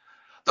temple.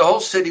 The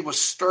whole city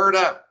was stirred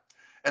up,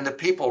 and the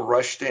people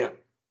rushed in.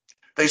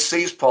 They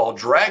seized Paul,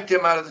 dragged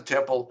him out of the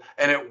temple,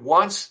 and at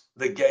once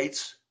the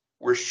gates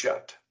were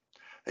shut.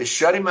 They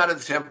shut him out of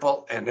the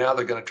temple, and now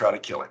they're going to try to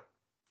kill him.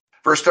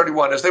 Verse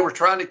 31, as they were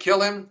trying to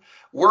kill him,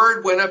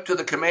 word went up to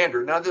the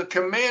commander. Now, the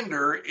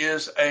commander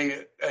is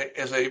a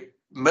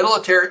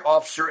military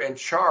officer in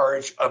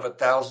charge of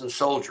 1,000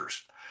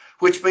 soldiers,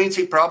 which means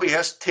he probably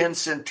has 10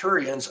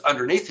 centurions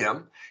underneath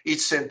him.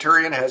 Each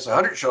centurion has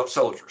 100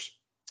 soldiers.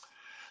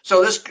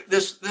 So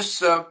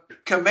this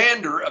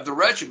commander of the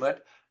regiment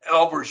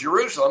over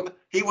Jerusalem,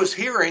 he was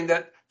hearing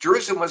that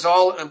Jerusalem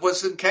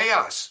was in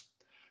chaos.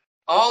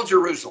 All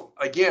Jerusalem,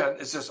 again,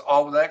 is this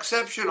all without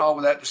exception, all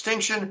without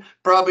distinction,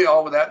 probably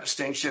all without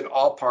distinction,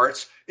 all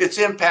parts. It's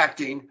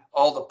impacting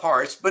all the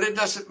parts, but it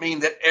doesn't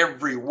mean that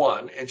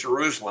everyone in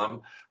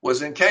Jerusalem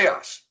was in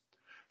chaos.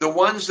 The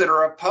ones that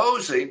are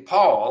opposing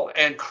Paul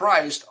and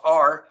Christ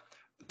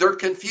they're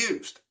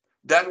confused.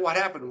 That's what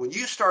happened. When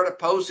you start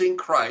opposing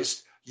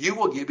Christ, you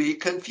will be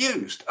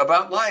confused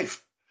about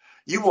life.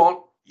 You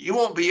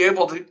won't be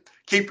able to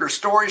keep your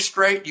story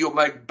straight. You'll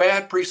make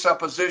bad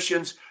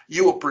presuppositions.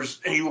 You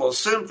will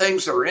assume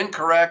things that are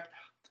incorrect.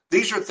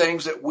 These are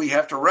things that we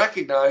have to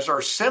recognize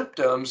are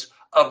symptoms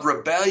of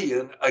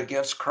rebellion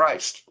against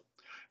Christ.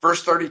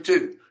 Verse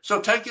 32. So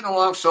taking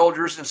along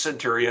soldiers and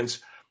centurions,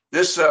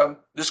 this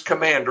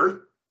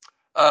commander,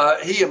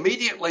 he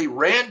immediately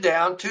ran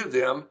down to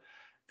them.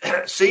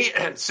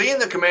 Seeing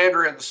the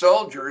commander and the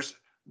soldiers,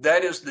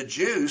 that is the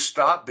Jews,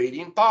 stopped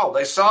beating Paul.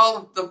 They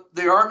saw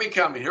the army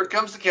coming. Here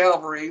comes the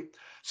cavalry.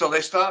 So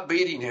they stopped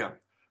beating him.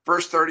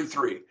 Verse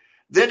 33.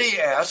 Then he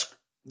asked,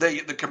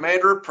 the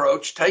commander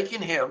approached,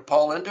 taking him,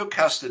 Paul, into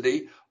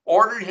custody,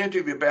 ordered him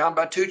to be bound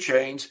by 2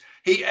 chains.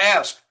 He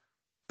asked,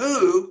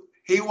 who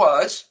he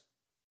was.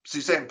 So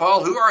he's saying,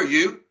 Paul, who are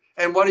you?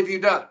 And what have you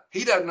done?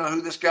 He doesn't know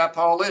who this guy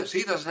Paul is.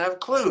 He doesn't have a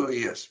clue who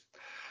he is.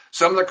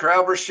 Some of the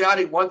crowd were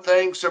shouting one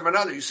thing, some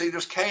another. You see,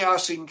 there's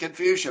chaos and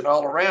confusion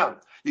all around.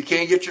 You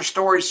can't get your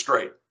story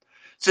straight.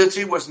 Since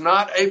he was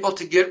not able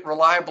to get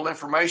reliable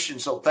information,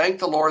 so thank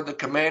the Lord, the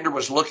commander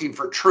was looking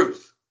for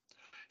truth.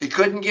 He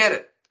couldn't get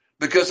it.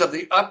 Because of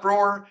the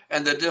uproar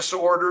and the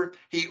disorder,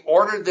 he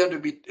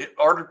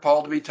ordered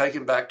Paul to be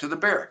taken back to the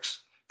barracks.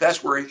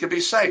 That's where he could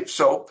be safe.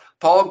 So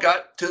Paul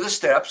got to the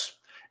steps,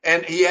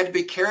 and he had to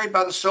be carried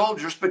by the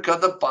soldiers because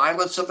of the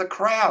violence of the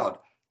crowd.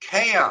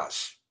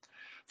 Chaos.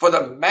 For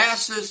the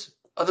masses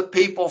of the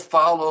people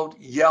followed,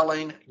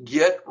 yelling,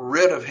 "Get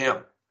rid of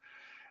him."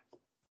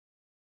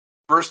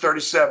 Verse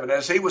 37,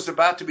 as he was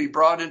about to be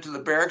brought into the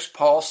barracks,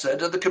 Paul said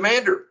to the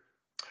commander,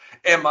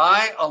 "Am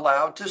I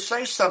allowed to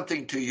say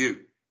something to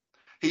you?"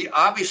 He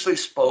obviously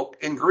spoke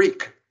in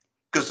Greek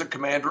because the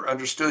commander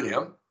understood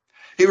him.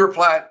 He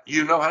replied,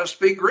 "You know how to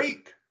speak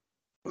Greek?"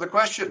 With a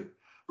question,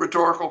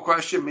 rhetorical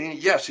question, meaning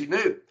yes, he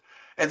knew.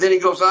 And then he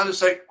goes on to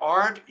say,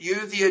 "Aren't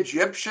you the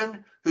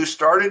Egyptian who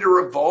started a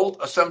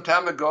revolt some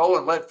time ago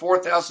and led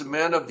 4,000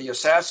 men of the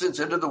assassins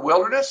into the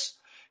wilderness?"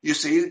 You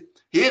see,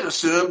 he had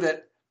assumed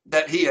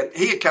that he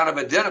had kind of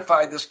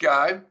identified this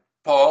guy,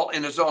 Paul,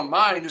 in his own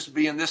mind as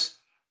being this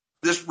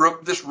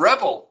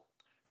rebel.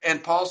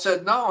 And Paul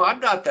said, "No, I'm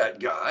not that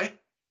guy."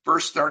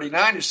 Verse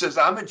 39, it says,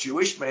 "I'm a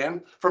Jewish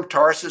man from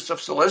Tarsus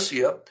of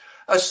Cilicia,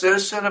 a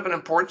citizen of an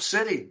important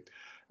city.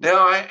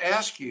 Now I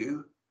ask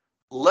you,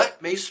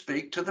 let me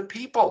speak to the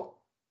people."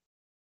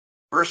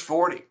 Verse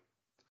 40,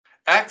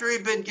 after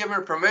he'd been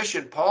given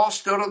permission, Paul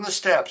stood on the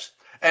steps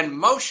and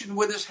motioned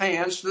with his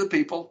hands to the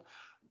people.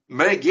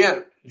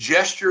 Again,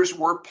 gestures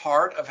were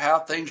part of how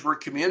things were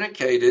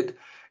communicated,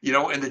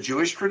 in the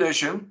Jewish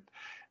tradition.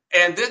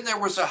 And then there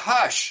was a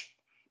hush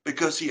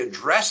because he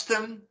addressed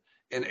them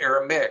in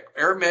Aramaic.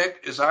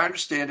 Aramaic, as I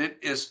understand it,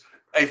 is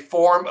a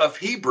form of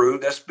Hebrew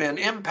that's been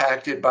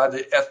impacted by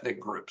the ethnic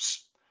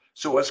groups.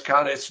 So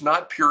it's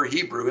not pure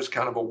Hebrew. It's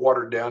kind of a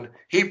watered down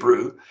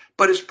Hebrew,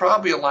 but it's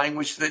probably a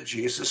language that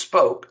Jesus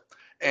spoke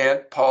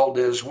and Paul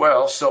did as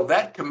well. So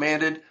that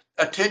commanded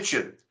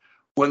attention.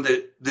 When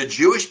the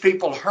Jewish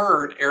people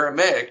heard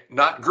Aramaic,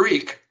 not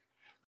Greek,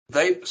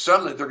 they're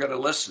going to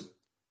listen.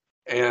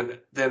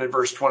 And then in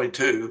verse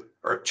 22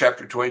 or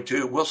chapter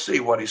 22, we'll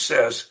see what he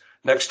says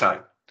next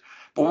time.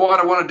 But what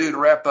I want to do to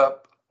wrap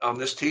up on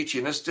this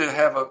teaching is to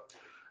have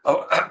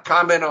a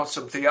comment on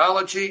some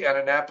theology and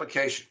an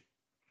application.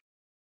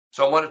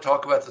 So I want to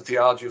talk about the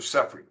theology of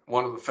suffering,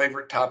 one of the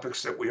favorite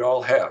topics that we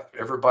all have.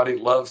 Everybody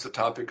loves the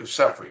topic of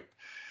suffering.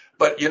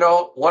 But,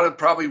 one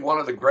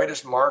of the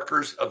greatest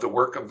markers of the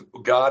work of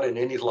God in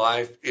any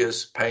life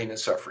is pain and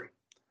suffering.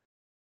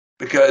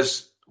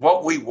 Because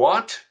what we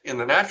want in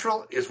the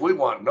natural is we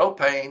want no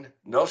pain,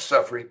 no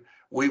suffering.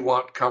 We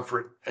want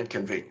comfort and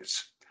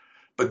convenience.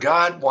 But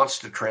God wants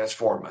to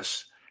transform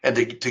us and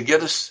to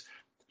get us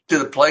to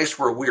the place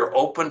where we are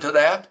open to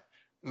that.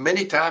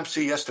 Many times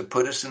he has to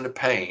put us into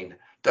pain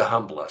to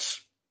humble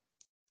us.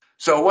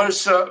 So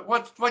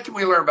what can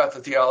we learn about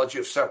the theology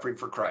of suffering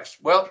for Christ?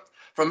 Well,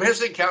 from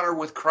his encounter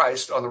with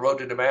Christ on the road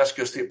to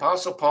Damascus, the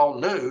Apostle Paul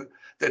knew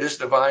that his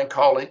divine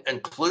calling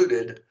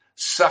included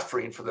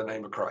suffering for the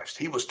name of Christ.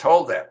 He was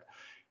told that.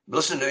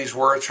 Listen to these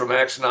words from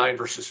Acts 9,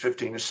 verses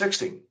 15 and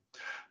 16.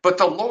 But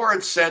the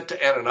Lord said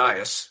to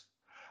Ananias,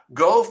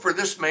 "Go, for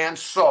this man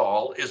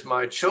Saul is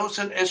my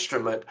chosen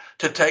instrument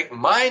to take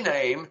my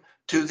name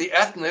to the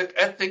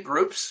ethnic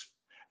groups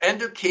and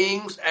to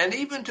kings and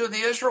even to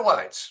the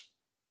Israelites.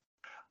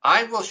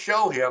 I will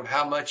show him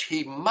how much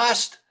he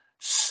must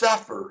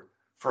suffer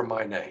for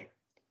my name."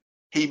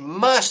 He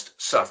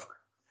must suffer.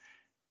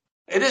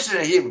 It isn't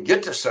that he didn't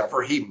get to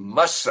suffer, he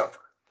must suffer.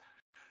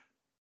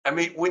 I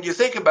mean, when you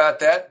think about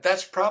that,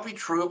 that's probably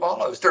true of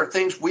all of us. There are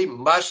things we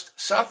must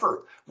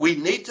suffer. We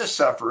need to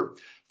suffer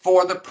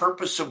for the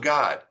purpose of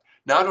God,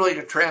 not only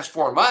to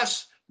transform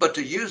us, but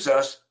to use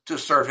us to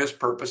serve his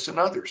purpose in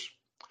others.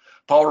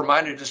 Paul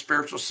reminded his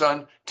spiritual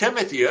son,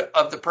 Timothy,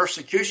 of the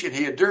persecution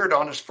he endured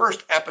on his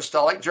first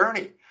apostolic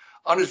journey.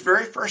 On his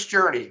very first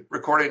journey,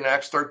 recorded in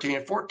Acts 13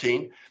 and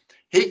 14,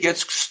 he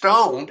gets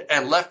stoned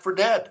and left for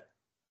dead.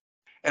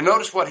 And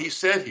notice what he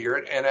said here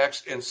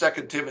in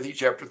 2 Timothy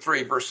chapter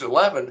 3, verse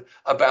 11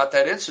 about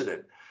that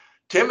incident.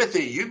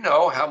 "Timothy, you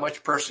know how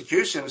much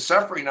persecution and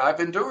suffering I've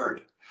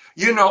endured.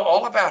 You know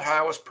all about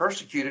how I was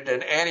persecuted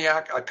in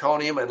Antioch,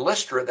 Iconium, and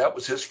Lystra." That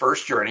was his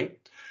first journey.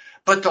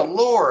 "But the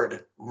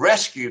Lord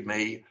rescued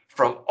me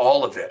from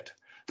all of it."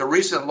 The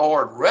reason the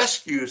Lord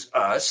rescues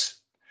us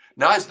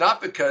now is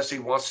not because he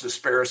wants to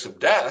spare us of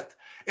death.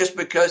 It's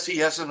because he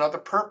has another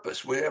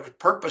purpose. We have a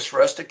purpose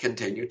for us to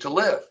continue to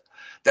live.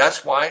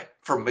 That's why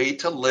for me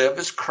to live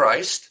is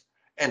Christ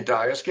and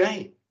die is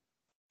gain.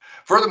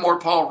 Furthermore,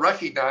 Paul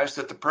recognized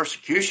that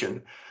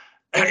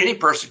any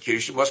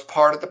persecution was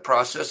part of the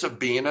process of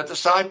being a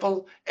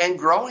disciple and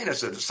growing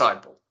as a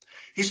disciple.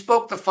 He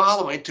spoke the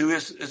following to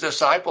his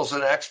disciples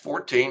in Acts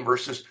 14,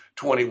 verses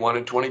 21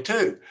 and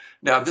 22.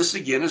 Now, this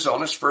again is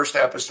on his first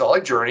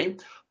apostolic journey.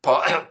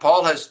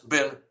 Paul has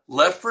been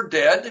left for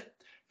dead,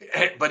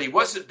 but he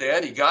wasn't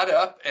dead. He got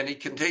up and he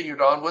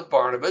continued on with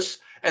Barnabas,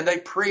 and they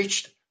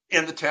preached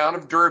in the town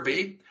of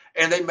Derbe,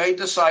 and they made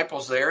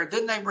disciples there.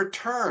 Then they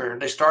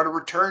returned. They started a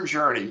return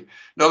journey.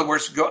 In other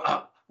words,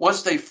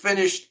 once they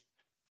finished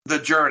the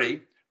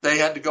journey, they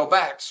had to go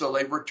back. So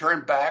they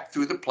returned back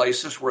through the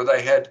places where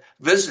they had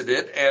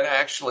visited and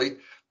actually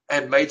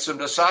had made some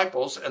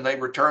disciples, and they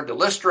returned to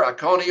Lystra,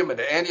 Iconium, and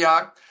to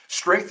Antioch,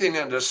 strengthening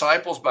the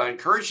disciples by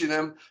encouraging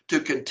them to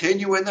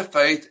continue in the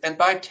faith and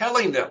by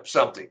telling them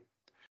something.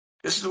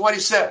 This is what he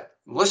said.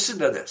 Listen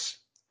to this.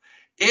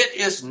 It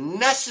is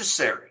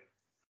necessary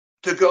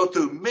to go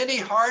through many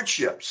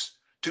hardships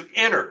to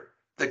enter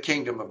the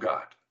kingdom of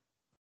God.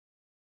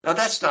 Now,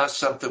 that's not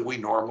something we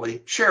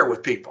normally share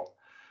with people.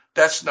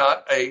 That's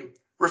not a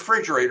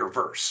refrigerator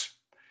verse.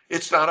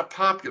 It's not a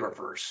popular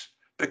verse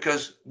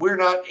because we're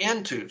not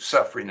into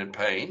suffering and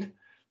pain.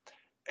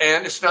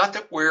 And it's not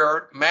that we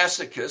are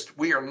masochists.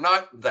 We are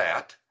not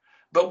that.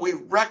 But we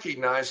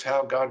recognize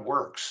how God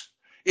works.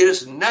 It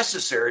is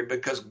necessary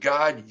because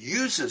God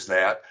uses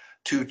that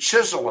to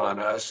chisel on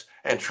us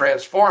and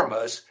transform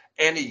us,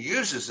 and he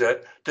uses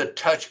it to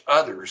touch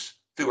others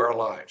through our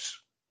lives.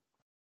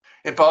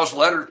 In Paul's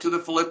letter to the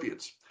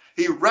Philippians,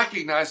 he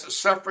recognized that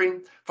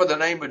suffering for the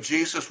name of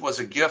Jesus was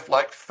a gift,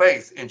 like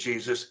faith in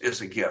Jesus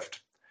is a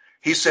gift.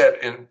 He said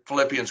in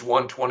Philippians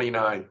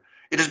 1:29,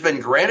 it has been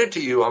granted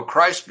to you on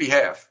Christ's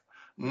behalf,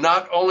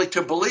 not only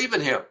to believe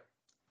in him,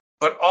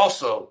 but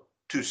also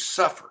to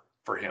suffer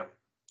for him.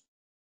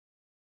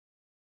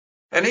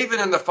 And even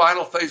in the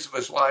final phase of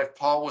his life,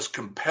 Paul was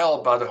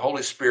compelled by the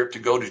Holy Spirit to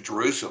go to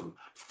Jerusalem,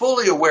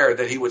 fully aware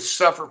that he would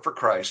suffer for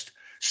Christ.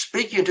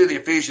 Speaking to the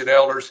Ephesian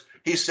elders,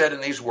 he said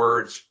in these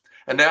words,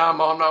 and now I'm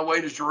on my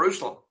way to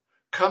Jerusalem,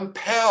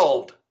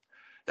 compelled.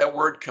 That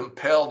word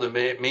compelled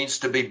means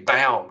to be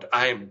bound.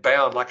 I am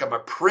bound like I'm a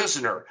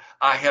prisoner.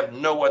 I have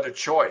no other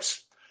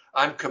choice.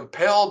 I'm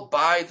compelled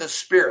by the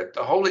Spirit,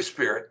 the Holy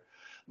Spirit,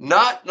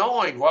 not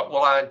knowing what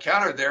will I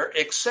encounter there,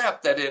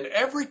 except that in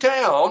every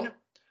town,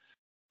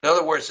 in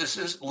other words, this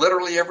is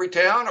literally every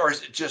town, or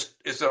is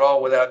it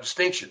all without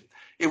distinction?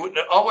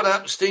 All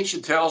without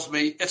distinction tells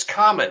me it's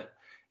common,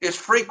 it's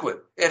frequent,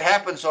 it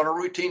happens on a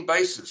routine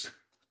basis.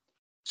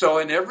 So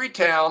in every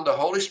town, the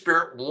Holy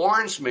Spirit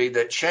warns me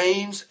that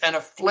chains and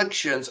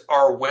afflictions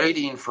are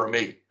waiting for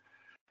me.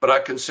 But I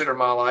consider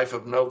my life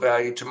of no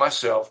value to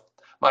myself.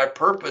 My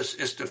purpose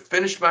is to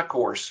finish my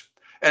course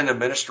and the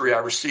ministry I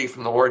received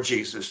from the Lord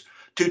Jesus,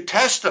 to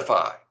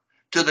testify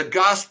to the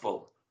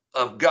gospel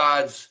of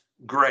God's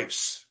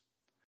grace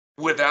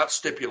without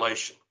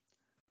stipulation.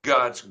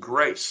 God's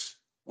grace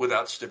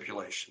without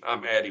stipulation.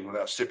 I'm adding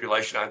without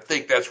stipulation. I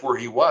think that's where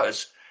he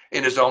was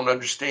in his own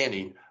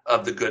understanding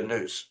of the good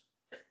news.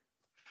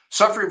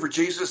 Suffering for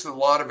Jesus is the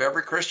lot of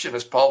every Christian,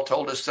 as Paul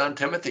told his son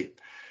Timothy.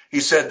 He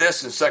said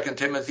this in 2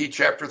 Timothy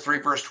chapter 3,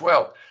 verse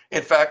 12.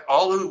 In fact,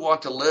 all who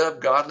want to live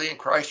godly in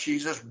Christ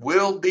Jesus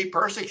will be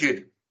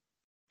persecuted.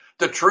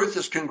 The truth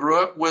is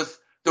congruent with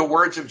the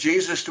words of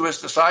Jesus to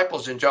his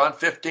disciples in John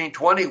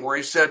 15:20, where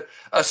he said,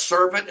 a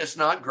servant is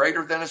not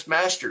greater than his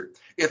master.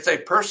 If they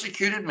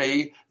persecuted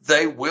me,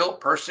 they will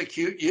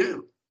persecute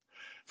you.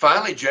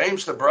 Finally,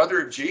 James, the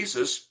brother of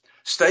Jesus,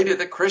 stated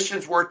that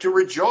Christians were to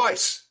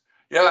rejoice.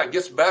 Yeah, it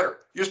gets better.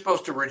 You're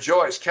supposed to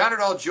rejoice. Count it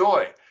all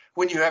joy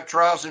when you have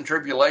trials and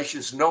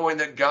tribulations, knowing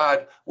that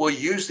God will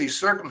use these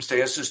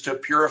circumstances to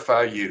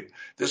purify you.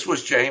 This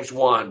was James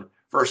 1,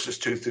 verses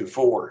 2 through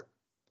 4.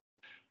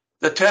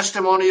 The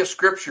testimony of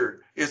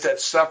Scripture is that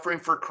suffering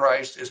for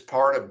Christ is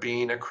part of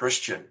being a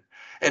Christian.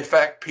 In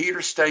fact,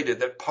 Peter stated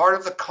that part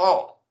of the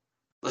call,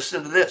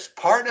 listen to this,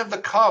 part of the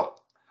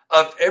call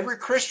of every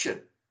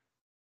Christian,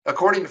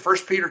 according to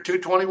 1 Peter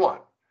 2:21,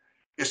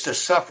 is to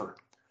suffer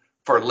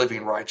for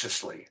living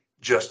righteously,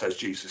 just as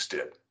Jesus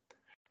did.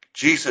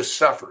 Jesus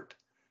suffered,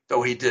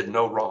 though he did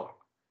no wrong.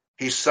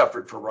 He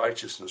suffered for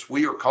righteousness.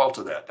 We are called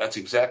to that. That's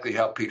exactly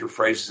how Peter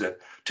phrases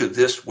it. To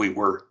this we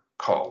were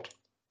called.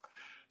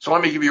 So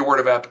let me give you a word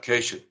of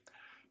application.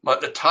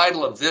 The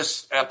title of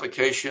this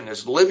application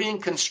is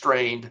Living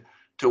Constrained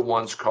to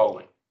One's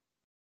Calling.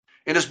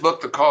 In his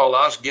book, The Call,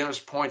 Os Guinness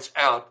points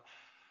out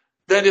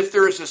that if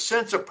there is a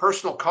sense of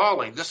personal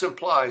calling, this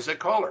implies a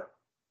caller.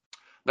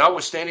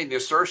 Notwithstanding the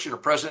assertion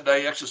of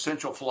present-day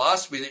existential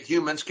philosophy that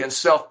humans can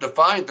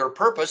self-define their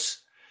purpose,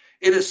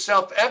 it is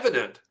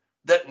self-evident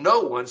that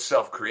no one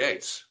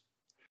self-creates.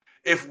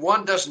 If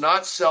one does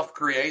not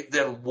self-create,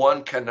 then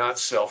one cannot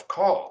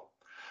self-call.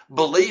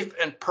 Belief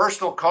in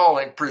personal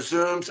calling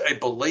presumes a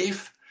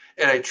belief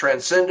in a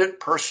transcendent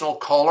personal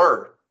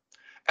caller,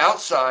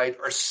 outside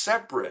or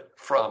separate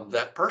from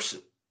that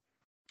person.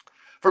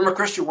 From a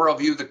Christian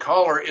worldview, the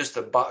caller is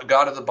the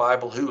God of the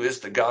Bible, who is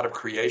the God of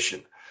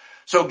creation.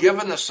 So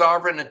given the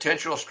sovereign,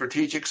 intentional,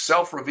 strategic,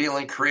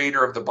 self-revealing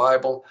creator of the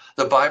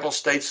Bible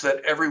states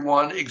that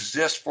everyone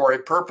exists for a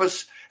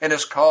purpose and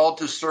is called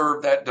to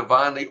serve that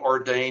divinely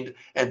ordained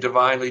and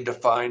divinely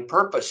defined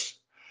purpose.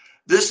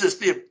 This is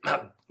the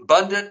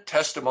abundant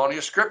testimony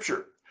of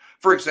Scripture.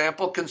 For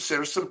example,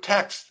 consider some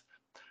text.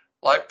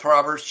 like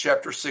Proverbs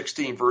chapter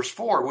 16, verse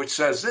 4, which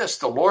says this,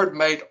 the Lord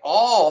made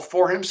all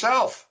for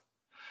himself.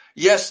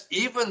 Yes,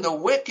 even the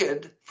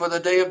wicked for the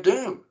day of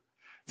doom.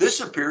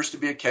 This appears to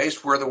be a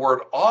case where the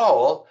word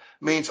all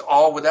means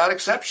all without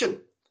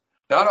exception.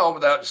 Not all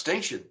without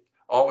distinction,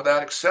 all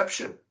without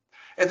exception.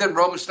 And then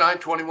Romans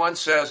 9:21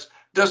 says,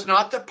 does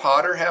not the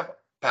potter have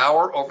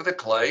power over the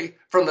clay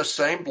from the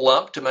same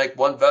lump to make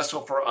one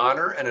vessel for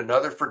honor and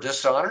another for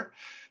dishonor?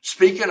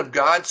 Speaking of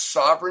God's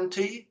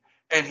sovereignty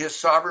and his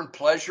sovereign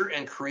pleasure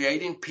in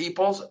creating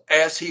peoples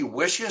as he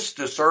wishes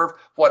to serve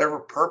whatever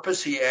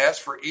purpose he has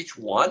for each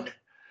one.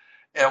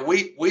 And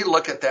we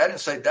look at that and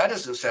say, that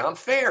doesn't sound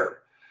fair.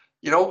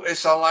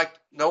 It's not like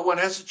no one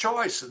has a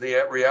choice. And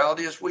the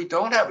reality is we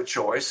don't have a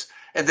choice.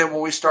 And then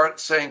when we start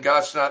saying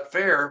God's not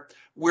fair,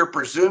 we're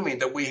presuming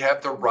that we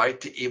have the right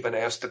to even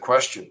ask the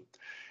question.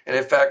 And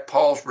in fact,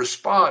 Paul's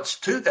response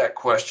to that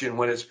question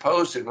when it's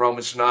posed in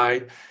Romans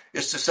 9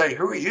 is to say,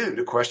 who are you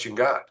to question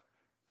God?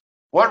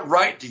 What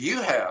right do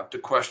you have to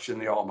question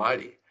the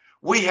Almighty?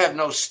 We have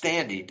no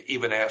standing to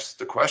even ask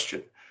the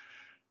question.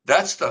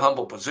 That's the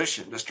humble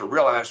position, is to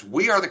realize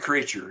we are the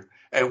creature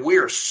and we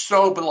are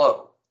so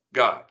below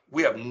God.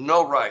 We have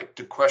no right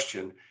to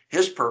question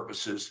his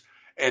purposes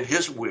and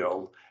his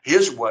will,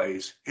 his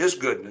ways, his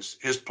goodness,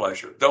 his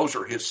pleasure. Those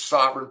are his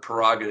sovereign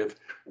prerogative.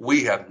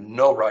 We have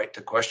no right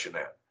to question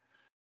that.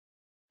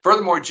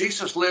 Furthermore,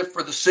 Jesus lived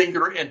for the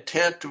singular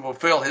intent to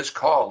fulfill his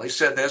call. He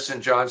said this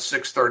in John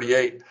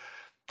 6:38,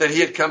 that he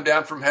had come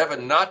down from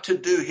heaven not to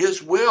do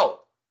his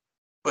will,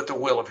 but the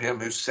will of him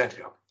who sent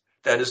him.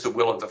 That is the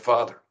will of the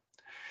Father.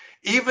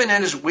 Even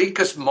in his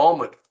weakest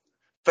moment,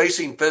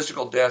 facing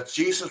physical death,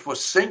 Jesus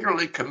was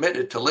singularly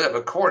committed to live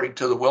according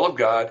to the will of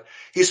God.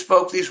 He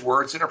spoke these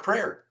words in a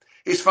prayer.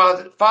 He's,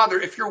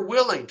 Father, if you're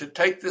willing to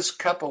take this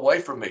cup away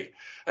from me.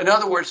 In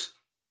other words,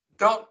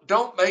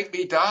 don't make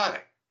me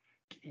die.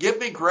 Give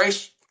me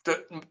grace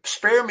to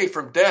spare me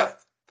from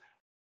death.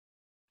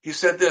 He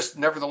said this,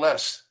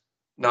 nevertheless,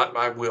 not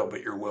my will,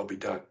 but your will be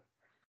done.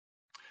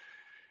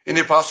 In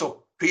the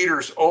Apostle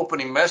Peter's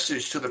opening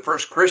message to the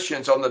first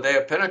Christians on the day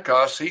of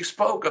Pentecost, he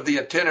spoke of the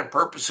intent and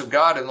purpose of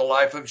God in the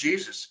life of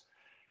Jesus.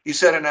 He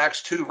said in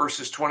Acts 2,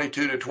 verses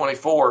 22 to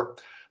 24,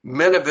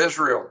 men of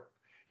Israel,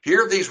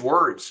 hear these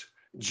words,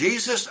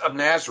 Jesus of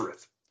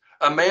Nazareth,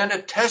 a man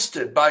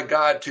attested by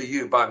God to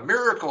you by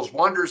miracles,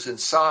 wonders, and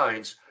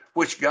signs,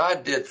 which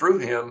God did through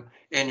him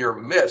in your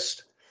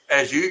midst,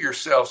 as you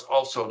yourselves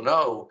also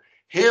know,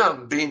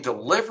 him being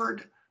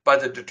delivered by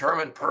the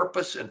determined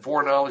purpose and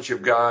foreknowledge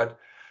of God,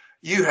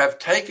 you have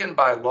taken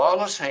by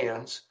lawless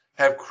hands,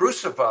 have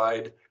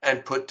crucified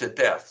and put to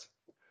death,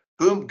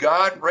 whom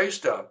God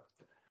raised up,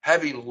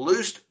 having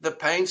loosed the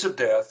pains of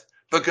death,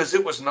 because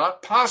it was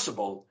not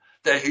possible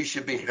that he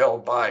should be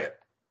held by it.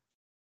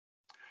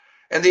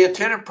 And the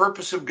intent and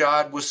purpose of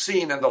God was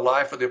seen in the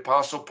life of the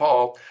Apostle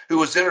Paul, who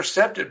was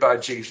intercepted by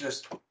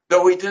Jesus,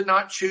 though he did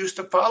not choose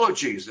to follow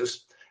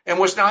Jesus and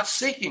was not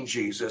seeking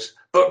Jesus,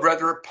 but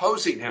rather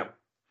opposing him.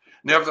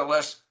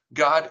 Nevertheless,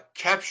 God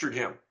captured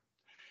him.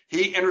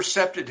 He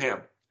intercepted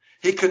him.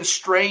 He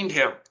constrained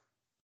him.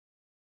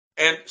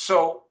 And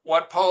so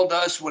what Paul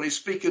does when he's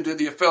speaking to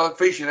the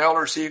Ephesian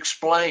elders, he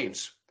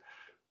explains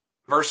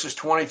verses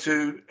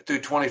 22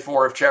 through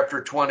 24 of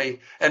chapter 20.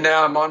 And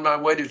now I'm on my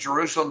way to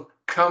Jerusalem,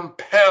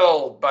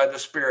 compelled by the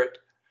Spirit.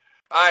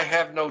 I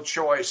have no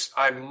choice.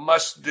 I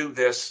must do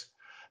this,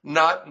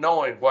 not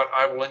knowing what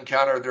I will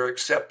encounter there,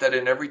 except that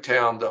in every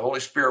town the Holy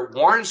Spirit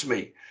warns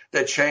me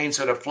that chains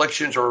and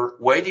afflictions are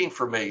waiting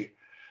for me.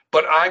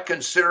 But I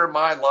consider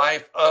my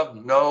life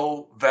of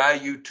no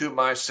value to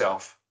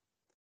myself.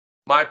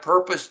 My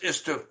purpose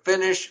is to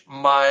finish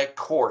my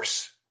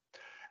course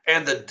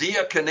and the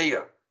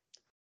diakonia,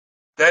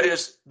 that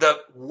is the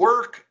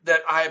work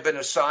that I have been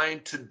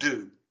assigned to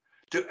do,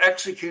 to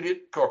execute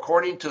it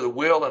according to the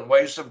will and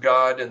ways of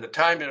God and the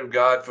timing of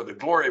God for the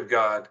glory of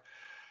God.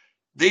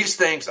 These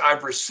things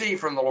I've received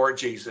from the Lord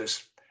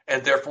Jesus,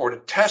 and therefore to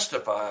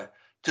testify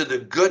to the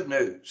good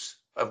news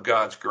of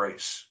God's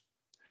grace.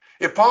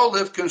 If Paul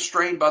lived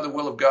constrained by the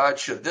will of God,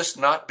 should this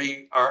not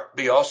be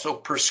also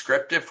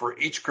prescriptive for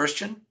each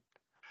Christian?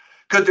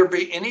 Could there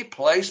be any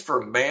place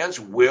for man's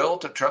will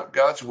to trump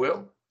God's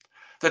will?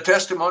 The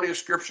testimony of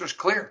Scripture is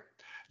clear.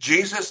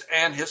 Jesus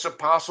and his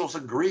apostles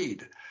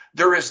agreed.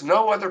 There is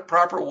no other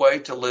proper way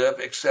to live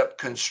except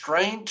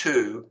constrained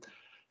to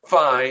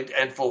find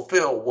and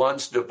fulfill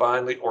one's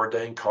divinely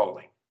ordained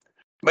calling.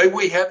 May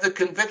we have the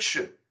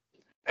conviction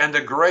and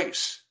the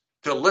grace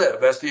to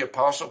live as the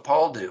Apostle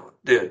Paul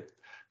did,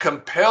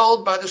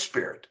 compelled by the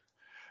Spirit,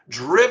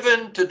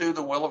 driven to do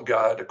the will of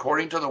God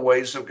according to the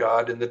ways of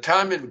God in the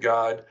timing of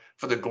God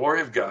for the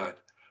glory of God,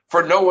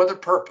 for no other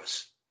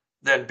purpose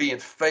than being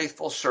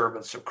faithful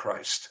servants of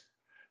Christ.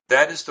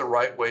 That is the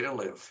right way to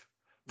live.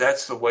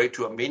 That's the way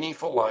to a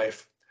meaningful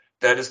life.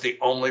 That is the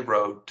only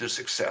road to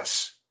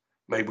success.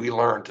 May we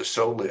learn to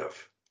so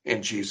live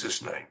in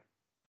Jesus' name.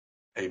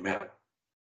 Amen.